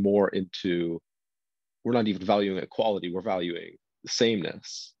descended even more into, we're not even valuing equality, we're valuing the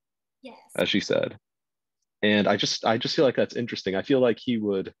sameness, yes, as she said. And I just feel like that's interesting. I feel like he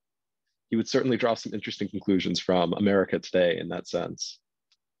would certainly draw some interesting conclusions from America today in that sense.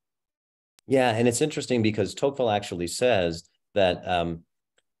 Yeah, and it's interesting because Tocqueville actually says that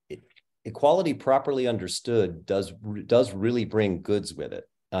equality properly understood does really bring goods with it.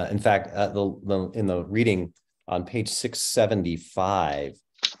 In fact, in the reading on page 675,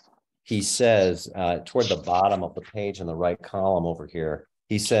 he says toward the bottom of the page in the right column over here,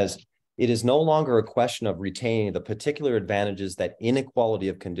 he says, "It is no longer a question of retaining the particular advantages that inequality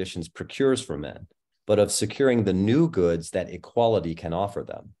of conditions procures for men, but of securing the new goods that equality can offer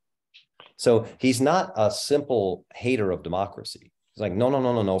them." So he's not a simple hater of democracy. He's like,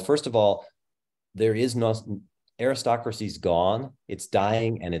 no. First of all, there is no, aristocracy's gone, it's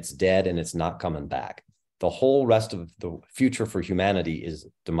dying and it's dead and it's not coming back. The whole rest of the future for humanity is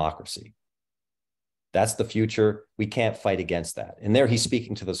democracy. That's the future. We can't fight against that. And there he's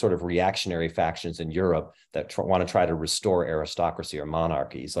speaking to the sort of reactionary factions in Europe that want to try to restore aristocracy or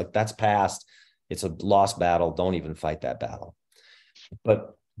monarchy. He's like, that's past. It's a lost battle. Don't even fight that battle.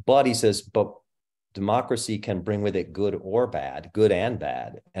 But he says, but democracy can bring with it good or bad, good and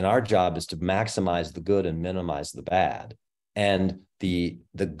bad. And our job is to maximize the good and minimize the bad. And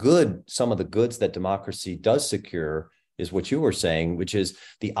some of the goods that democracy does secure is what you were saying, which is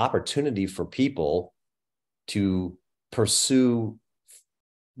the opportunity for people to pursue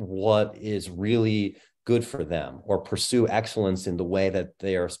what is really good for them, or pursue excellence in the way that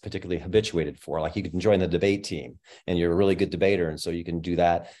they are particularly habituated for. Like, you can join the debate team and you're a really good debater, and so you can do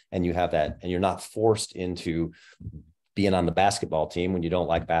that, and you have that, and you're not forced into being on the basketball team when you don't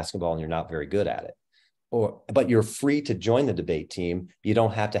like basketball and you're not very good at it. But you're free to join the debate team. You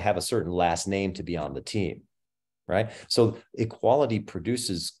don't have to have a certain last name to be on the team, right? So equality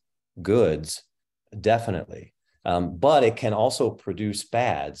produces goods, definitely. But it can also produce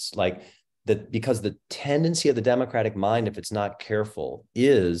bads, like that, because the tendency of the democratic mind, if it's not careful,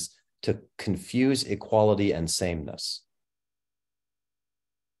 is to confuse equality and sameness.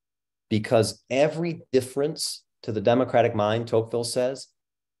 Because every difference to the democratic mind, Tocqueville says,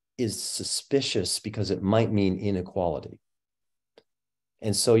 is suspicious because it might mean inequality.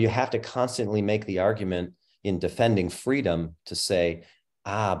 And so you have to constantly make the argument in defending freedom to say,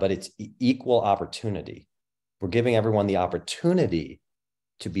 but it's equal opportunity. We're giving everyone the opportunity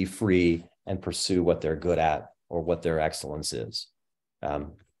to be free and pursue what they're good at or what their excellence is,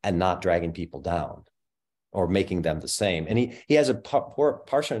 and not dragging people down or making them the same. And he has a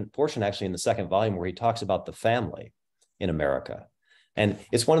portion actually in the second volume where he talks about the family in America. And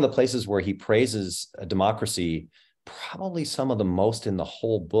it's one of the places where he praises a democracy, probably some of the most in the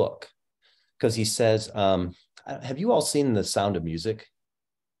whole book, because he says, have you all seen The Sound of Music?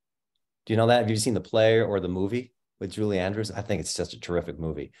 Do you know that? Have you seen the play or the movie with Julie Andrews? I think it's just a terrific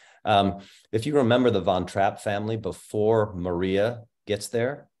movie. If you remember the Von Trapp family before Maria gets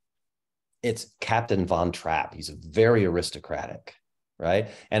there, it's Captain Von Trapp. He's very aristocratic, right?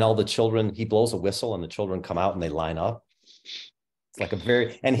 And all the children, he blows a whistle and the children come out and they line up. It's like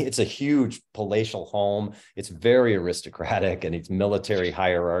it's a huge palatial home. It's very aristocratic, and it's military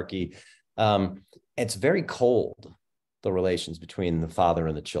hierarchy. It's very cold, the relations between the father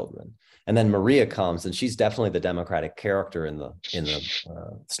and the children. And then Maria comes, and she's definitely the democratic character in the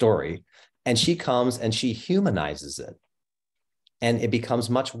story. And she comes and she humanizes it. And it becomes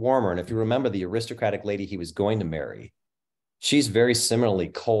much warmer. And if you remember the aristocratic lady he was going to marry, she's very similarly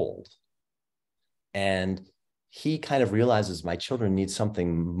cold. And he kind of realizes, my children need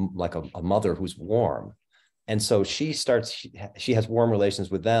something like a mother who's warm. And so she has warm relations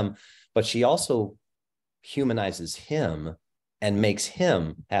with them, but she also humanizes him and makes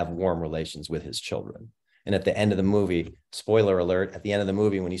him have warm relations with his children. And at the end of the movie, spoiler alert, at the end of the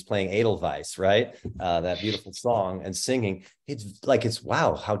movie, when he's playing Edelweiss, right? That beautiful song and singing, it's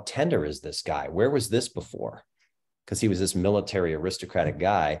wow, how tender is this guy? Where was this before? Because he was this military aristocratic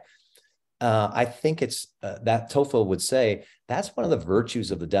guy. I think it's that Tocqueville would say that's one of the virtues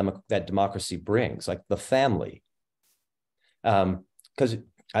of that democracy brings, like the family. Because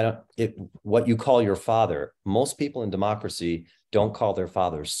what you call your father, most people in democracy don't call their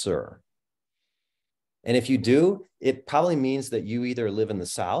fathers sir. And if you do, it probably means that you either live in the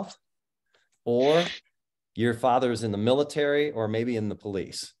South or your father's in the military or maybe in the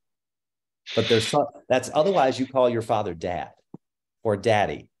police. But otherwise you call your father dad or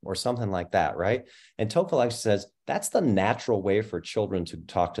daddy or something like that, right? And Tocqueville actually says that's the natural way for children to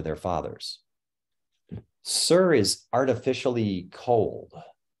talk to their fathers. Sir is artificially cold,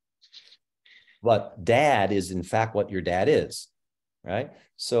 but dad is in fact what your dad is, right?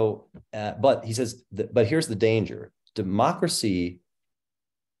 So, but he says, but here's the danger. Democracy,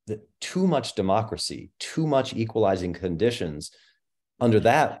 too much democracy, too much equalizing conditions. Under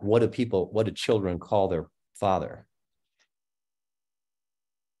that, what do children call their father?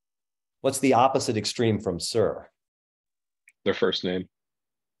 What's the opposite extreme from sir? Their first name.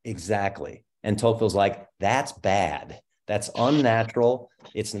 Exactly. And Tocqueville's like, that's bad. That's unnatural.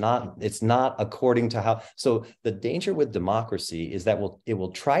 It's not according to how. So the danger with democracy is that it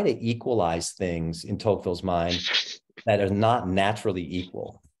will try to equalize things in Tocqueville's mind that are not naturally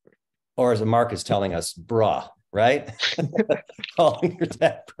equal. Or as Mark is telling us, bruh, right? Calling your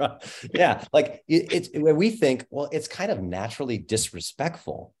dad bruh. Yeah, like when we think, well, it's kind of naturally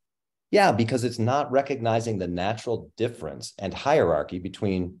disrespectful. Yeah, because it's not recognizing the natural difference and hierarchy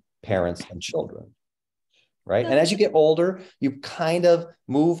between parents and children, right? And as you get older, you kind of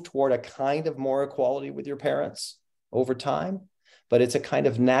move toward a kind of more equality with your parents over time, but it's a kind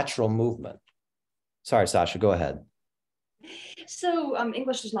of natural movement. Sorry, Sasha, go ahead. So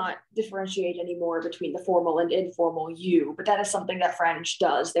English does not differentiate anymore between the formal and informal you, but that is something that French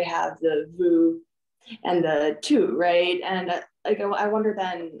does. They have the vous and the tu, right? And I wonder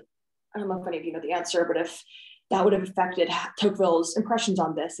then, I don't know if any of you know the answer, but if that would have affected Tocqueville's impressions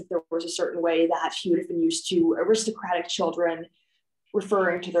on this if there was a certain way that he would have been used to aristocratic children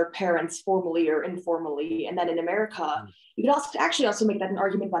referring to their parents formally or informally. And then in America, you could also make that an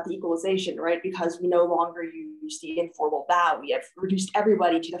argument about the equalization, right? Because we no longer use the informal thou. We have reduced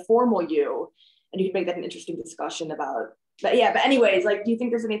everybody to the formal you. And you could make that an interesting discussion about, but anyways, like, do you think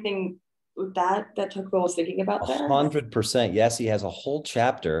there's anything with that Tocqueville was thinking about there? 100%. Yes, he has a whole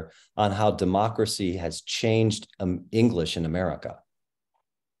chapter on how democracy has changed English in America.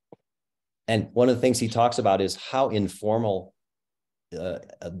 And one of the things he talks about is how informal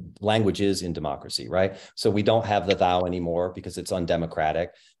language is in democracy, right? So we don't have the thou anymore because it's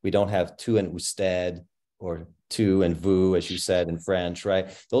undemocratic. We don't have tu and usted or tu and vous, as you said in French, right?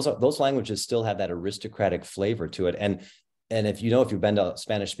 Those languages still have that aristocratic flavor to it. And if you've been to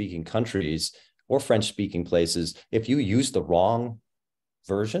Spanish-speaking countries or French-speaking places, if you use the wrong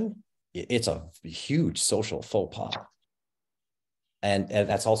version, it's a huge social faux pas. And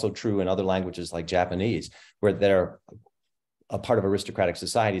that's also true in other languages like Japanese, where they're a part of aristocratic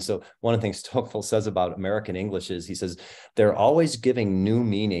society. So one of the things Tocqueville says about American English is, he says, they're always giving new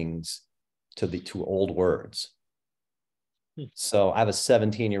meanings to old words. So I have a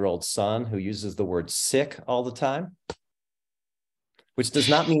 17-year-old son who uses the word sick all the time, which does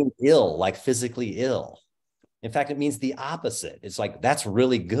not mean ill, like physically ill. In fact, it means the opposite. It's like, that's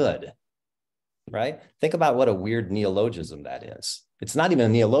really good, right? Think about what a weird neologism that is. It's not even a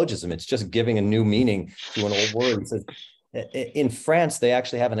neologism. It's just giving a new meaning to an old word. It says, in France, they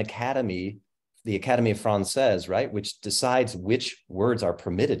actually have an academy, the Académie Française, right, which decides which words are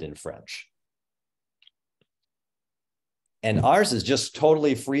permitted in French. And ours is just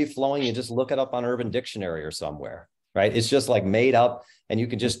totally free flowing. You just look it up on Urban Dictionary or somewhere, right? It's just like made up, and you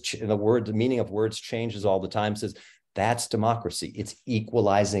can just, the meaning of words changes all the time. It says, that's democracy. It's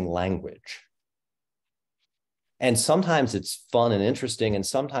equalizing language. And sometimes it's fun and interesting. And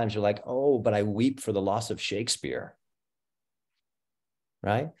sometimes you're like, oh, but I weep for the loss of Shakespeare.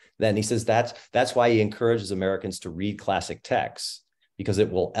 Right? Then he says that's why he encourages Americans to read classic texts, because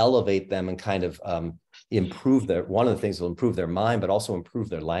it will elevate them and kind of improve one of the things will improve their mind, but also improve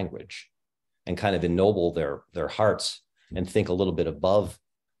their language and kind of ennoble their hearts and think a little bit above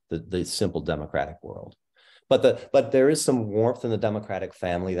the simple democratic world. But there is some warmth in the democratic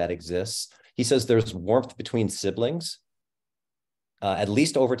family that exists. He says there's warmth between siblings. At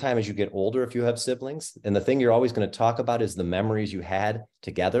least over time as you get older, if you have siblings. And the thing you're always going to talk about is the memories you had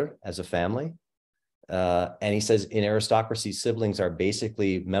together as a family. And he says in aristocracy, siblings are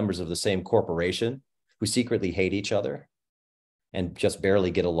basically members of the same corporation who secretly hate each other and just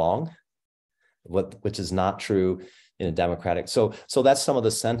barely get along, which is not true in a democratic. So that's some of the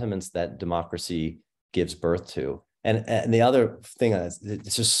sentiments that democracy gives birth to. And the other thing,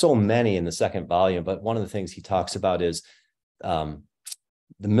 it's just so many in the second volume, but one of the things he talks about is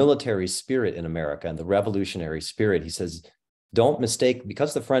the military spirit in America and the revolutionary spirit. He says, don't mistake,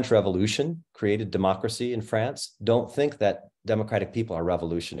 because the French Revolution created democracy in France, don't think that democratic people are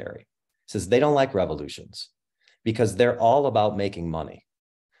revolutionary. He says they don't like revolutions because they're all about making money.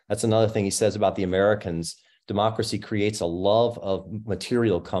 That's another thing he says about the Americans. Democracy creates a love of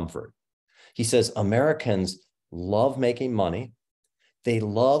material comfort. He says Americans love making money. They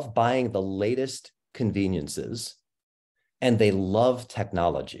love buying the latest conveniences, and they love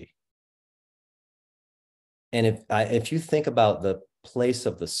technology. And if you think about the place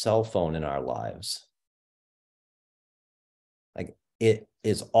of the cell phone in our lives, like it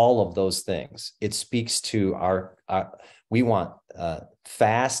is all of those things. It speaks to we want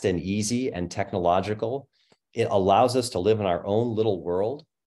fast and easy and technological. It allows us to live in our own little world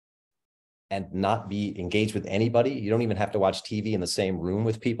and not be engaged with anybody. You don't even have to watch TV in the same room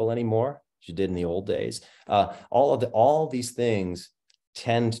with people anymore, as you did in the old days. All these things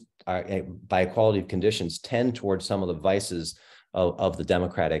by equality of conditions, tend towards some of the vices of the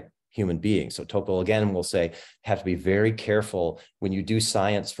democratic human being. So Tocqueville, again, will say, have to be very careful when you do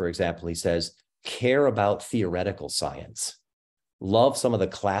science, for example. He says, care about theoretical science. Love some of the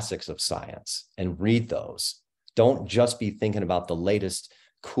classics of science and read those. Don't just be thinking about the latest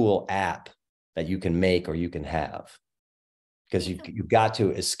cool app that you can make or you can have, because you've got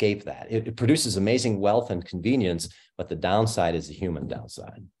to escape that. It produces amazing wealth and convenience, but the downside is the human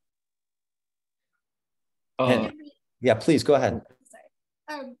downside. Yeah, please go ahead.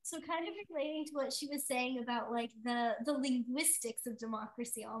 So kind of relating to what she was saying about like the linguistics of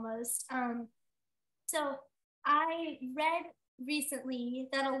democracy almost. So I read recently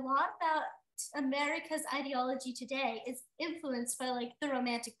that a lot about America's ideology today is influenced by like the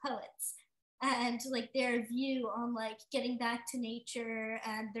Romantic poets and like their view on like getting back to nature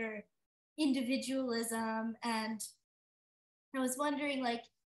and their individualism. And I was wondering, like,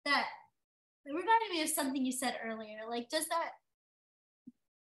 that it reminded me of something you said earlier. Like,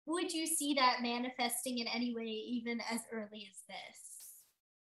 would you see that manifesting in any way, even as early as this?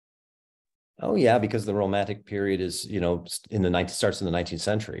 Oh yeah, because the Romantic period is, starts in the 19th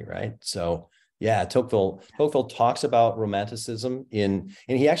century, right? So yeah, Tocqueville talks about Romanticism and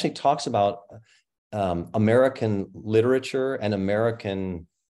he actually talks about American literature and American,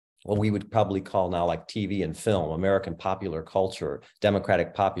 what we would probably call now like TV and film, American popular culture,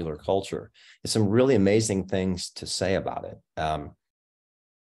 democratic popular culture. There's some really amazing things to say about it.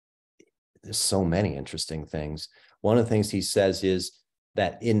 There's so many interesting things. One of the things he says is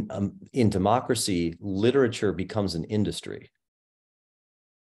that in democracy, literature becomes an industry,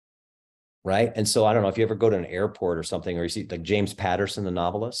 right? And so I don't know if you ever go to an airport or something, or you see like James Patterson, the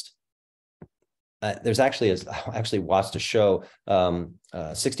novelist. I actually watched a show,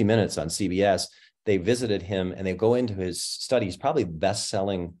 60 Minutes on CBS. They visited him and they go into his study. He's probably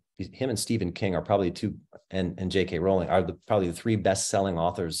best-selling. Him and Stephen King are probably and J.K. Rowling are probably the three best-selling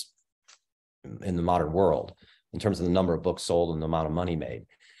authors in the modern world in terms of the number of books sold and the amount of money made.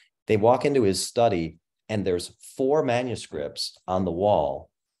 They walk into his study and there's 4 manuscripts on the wall,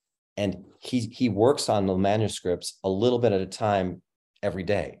 and he works on the manuscripts a little bit at a time every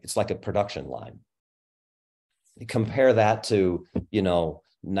day. It's like a production line. Compare that to,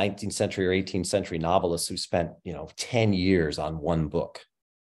 19th century or 18th century novelists who spent, 10 years on one book,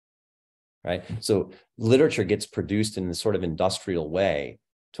 right? So literature gets produced in this sort of industrial way,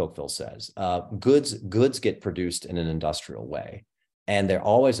 Tocqueville says. Goods get produced in an industrial way, and they're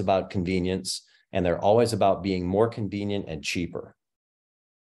always about convenience, and they're always about being more convenient and cheaper.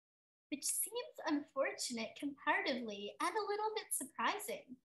 Which seems unfortunate comparatively and a little bit surprising,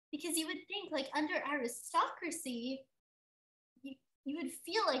 because you would think, like, under aristocracy, you would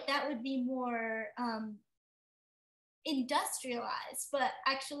feel like that would be more industrialized. But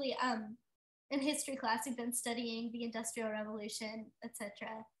actually, in history class, we've been studying the Industrial Revolution,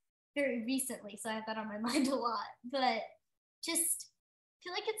 etc., very recently, so I have that on my mind a lot. But just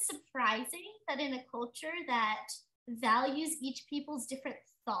feel like it's surprising that in a culture that values each people's different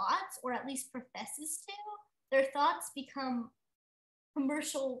thoughts, or at least professes to, their thoughts become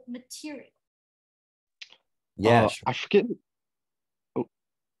commercial material. Yeah, sure. I forget.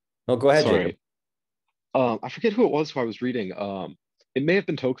 No, go ahead, Sorry. Jacob. I forget who it was who I was reading. It may have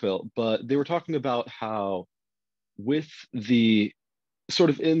been Tocqueville, but they were talking about how, with the sort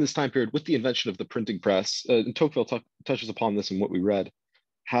of in this time period, with the invention of the printing press, and Tocqueville touches upon this in what we read,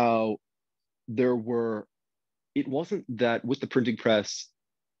 how it wasn't that with the printing press,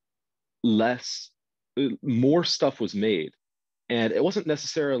 more stuff was made, and it wasn't even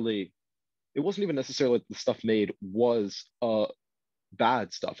necessarily that the stuff made was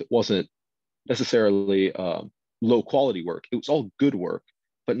bad stuff. It wasn't necessarily low quality work. It was all good work,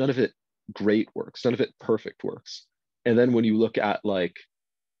 but none of it great works, none of it perfect works. And then when you look at, like,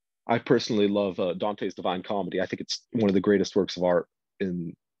 I personally love Dante's Divine Comedy. I think it's one of the greatest works of art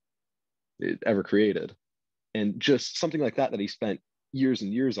ever created. And just something like that he spent years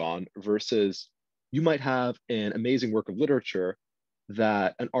and years on, versus you might have an amazing work of literature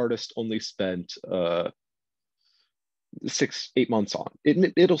that an artist only spent 6-8 months on.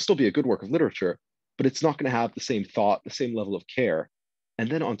 It'll still be a good work of literature, but it's not going to have the same thought, the same level of care. And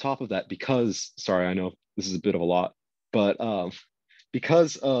then on top of that, because, sorry, I know this is a bit of a lot, but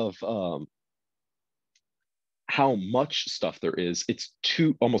because of how much stuff there is, it's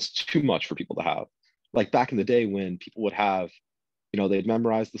almost too much for people to have. Like back in the day when people would have, they'd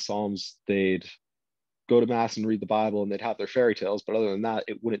memorize the Psalms, they'd go to Mass and read the Bible, and they'd have their fairy tales, but other than that,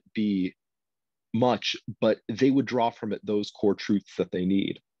 it wouldn't be much, but they would draw from it those core truths that they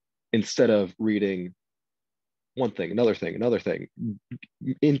need, instead of reading one thing, another thing,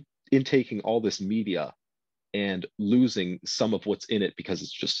 intaking all this media and losing some of what's in it because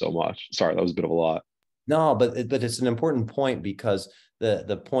it's just so much. Sorry, that was a bit of a lot. No, but it's an important point, because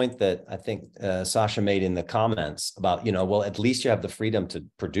the point that I think Sasha made in the comments about, well, at least you have the freedom to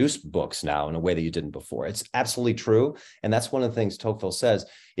produce books now in a way that you didn't before. It's absolutely true. And that's one of the things Tocqueville says.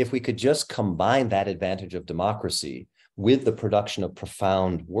 If we could just combine that advantage of democracy with the production of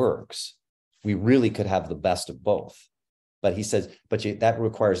profound works, we really could have the best of both. But he says, that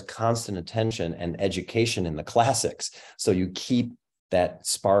requires constant attention and education in the classics. So you keep that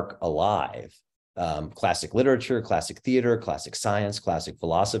spark alive. Classic literature, classic theater, classic science, classic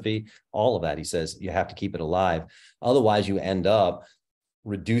philosophy, all of that, he says, you have to keep it alive. Otherwise, you end up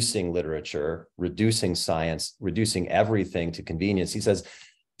reducing literature, reducing science, reducing everything to convenience. He says,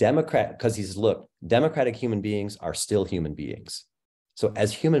 democratic human beings are still human beings. So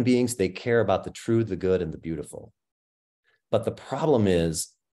as human beings, they care about the true, the good, and the beautiful. But the problem is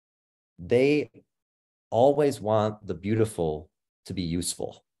they always want the beautiful to be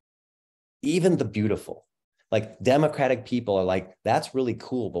useful, even the beautiful. Like democratic people are like, that's really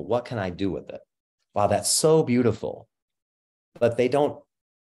cool, but what can I do with it? Wow, that's so beautiful. But they don't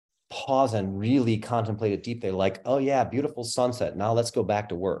pause and really contemplate it deep. They're like, oh yeah, beautiful sunset. Now let's go back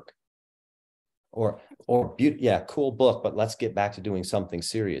to work. Or yeah, cool book, but let's get back to doing something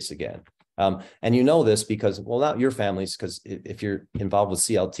serious again. And you know this because, well, not your families, because if you're involved with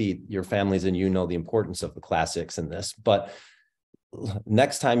CLT, your families and you know the importance of the classics in this. But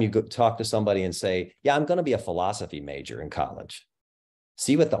next time you go talk to somebody and say, yeah, I'm going to be a philosophy major in college.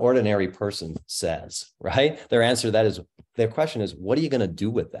 See what the ordinary person says, right? Their question is, what are you going to do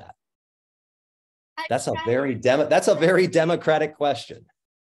with that? That's a very democratic question.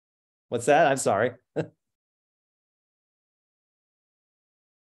 What's that? I'm sorry.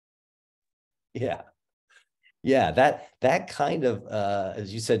 Yeah. Yeah, that kind of,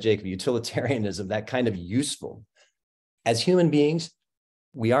 as you said, Jacob, utilitarianism, that kind of useful. As human beings,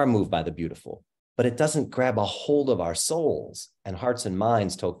 we are moved by the beautiful, but it doesn't grab a hold of our souls and hearts and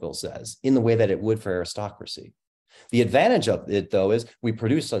minds, Tocqueville says, in the way that it would for aristocracy. The advantage of it, though, is we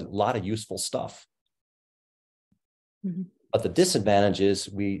produce a lot of useful stuff. Mm-hmm. But the disadvantage is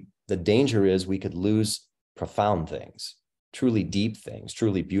the danger is we could lose profound things, truly deep things,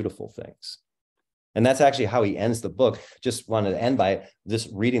 truly beautiful things. And that's actually how he ends the book. Just wanted to end by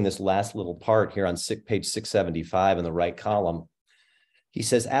reading this last little part here on page 675 in the right column. He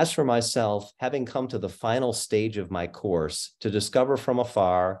says, as for myself, having come to the final stage of my course to discover from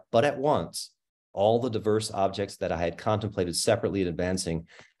afar, but at once, all the diverse objects that I had contemplated separately in advancing,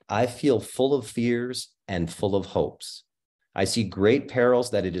 I feel full of fears and full of hopes. I see great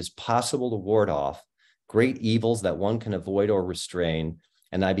perils that it is possible to ward off, great evils that one can avoid or restrain,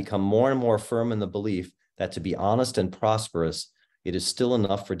 and I become more and more firm in the belief that to be honest and prosperous, it is still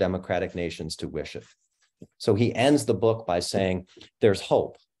enough for democratic nations to wish it. So he ends the book by saying, there's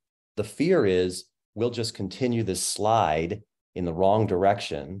hope. The fear is we'll just continue this slide in the wrong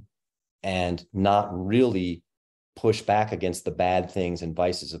direction and not really push back against the bad things and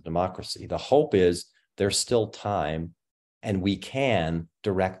vices of democracy. The hope is there's still time and we can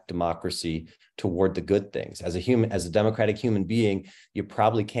direct democracy toward the good things. As a democratic human being, you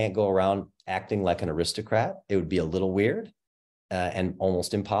probably can't go around acting like an aristocrat. It would be a little weird and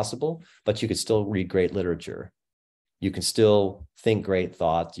almost impossible, but you could still read great literature. You can still think great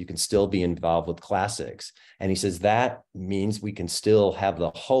thoughts. You can still be involved with classics. And he says that means we can still have the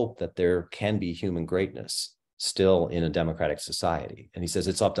hope that there can be human greatness still in a democratic society. And he says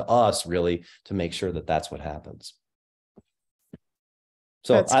it's up to us really to make sure that that's what happens.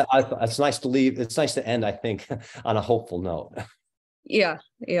 So it's nice to leave. It's nice to end, I think, on a hopeful note. Yeah,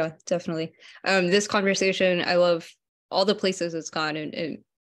 definitely. This conversation, I love all the places it's gone, and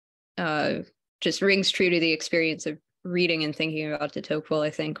it just rings true to the experience of reading and thinking about de Tocqueville,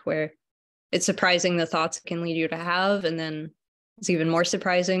 I think, where it's surprising the thoughts it can lead you to have. And then it's even more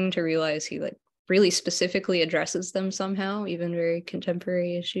surprising to realize he really specifically addresses them somehow, even very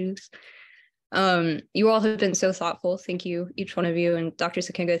contemporary issues. You all have been so thoughtful. Thank you, each one of you. And Dr.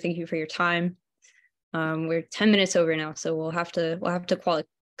 Sakenga, thank you for your time. We're 10 minutes over now, so we'll have to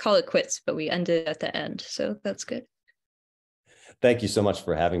call it quits, but we ended at the end. So that's good. Thank you so much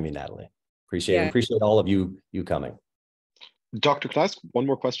for having me, Natalie. Appreciate it. Appreciate all of you coming. Dr. can I ask one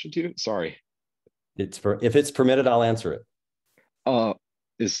more question to you? Sorry. If it's permitted, I'll answer it.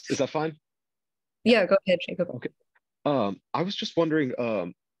 Is that fine? Yeah, go ahead, Jacob. Okay. I was just wondering,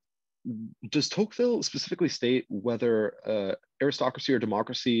 does Tocqueville specifically state whether aristocracy or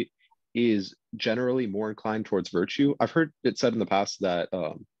democracy is generally more inclined towards virtue? I've heard it said in the past that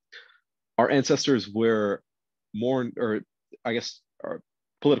our ancestors were more, or I guess our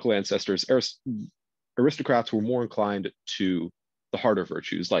political ancestors, aristocrats were more inclined to the harder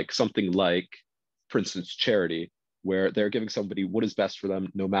virtues, like something like, for instance, charity, where they're giving somebody what is best for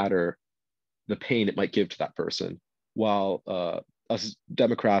them, no matter the pain it might give to that person. While us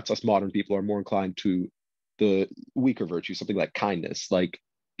Democrats, us modern people, are more inclined to the weaker virtue, something like kindness, like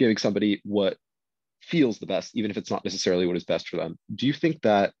giving somebody what feels the best, even if it's not necessarily what is best for them. Do you think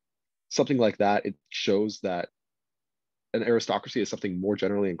that something like that, it shows that an aristocracy is something more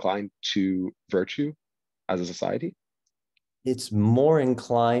generally inclined to virtue as a society? It's more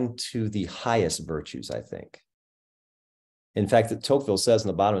inclined to the highest virtues, I think. In fact, Tocqueville says in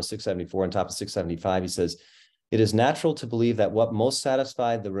the bottom of 674 and top of 675, he says, it is natural to believe that what most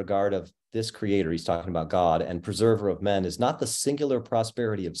satisfied the regard of this creator, he's talking about God, and preserver of men is not the singular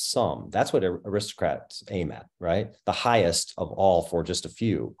prosperity of some. That's what aristocrats aim at, right? The highest of all for just a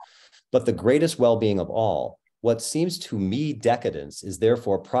few, but the greatest well-being of all. What seems to me decadence is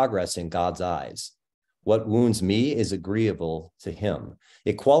therefore progress in God's eyes. What wounds me is agreeable to him.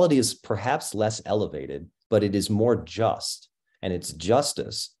 Equality is perhaps less elevated, but it is more just, and its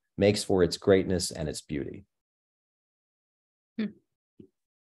justice makes for its greatness and its beauty.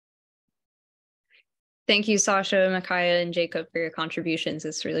 Thank you, Sasha, Micaiah, and Jacob for your contributions.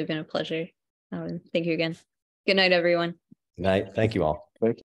 It's really been a pleasure. Thank you again. Good night, everyone. Good night. Thank you all. Thank you.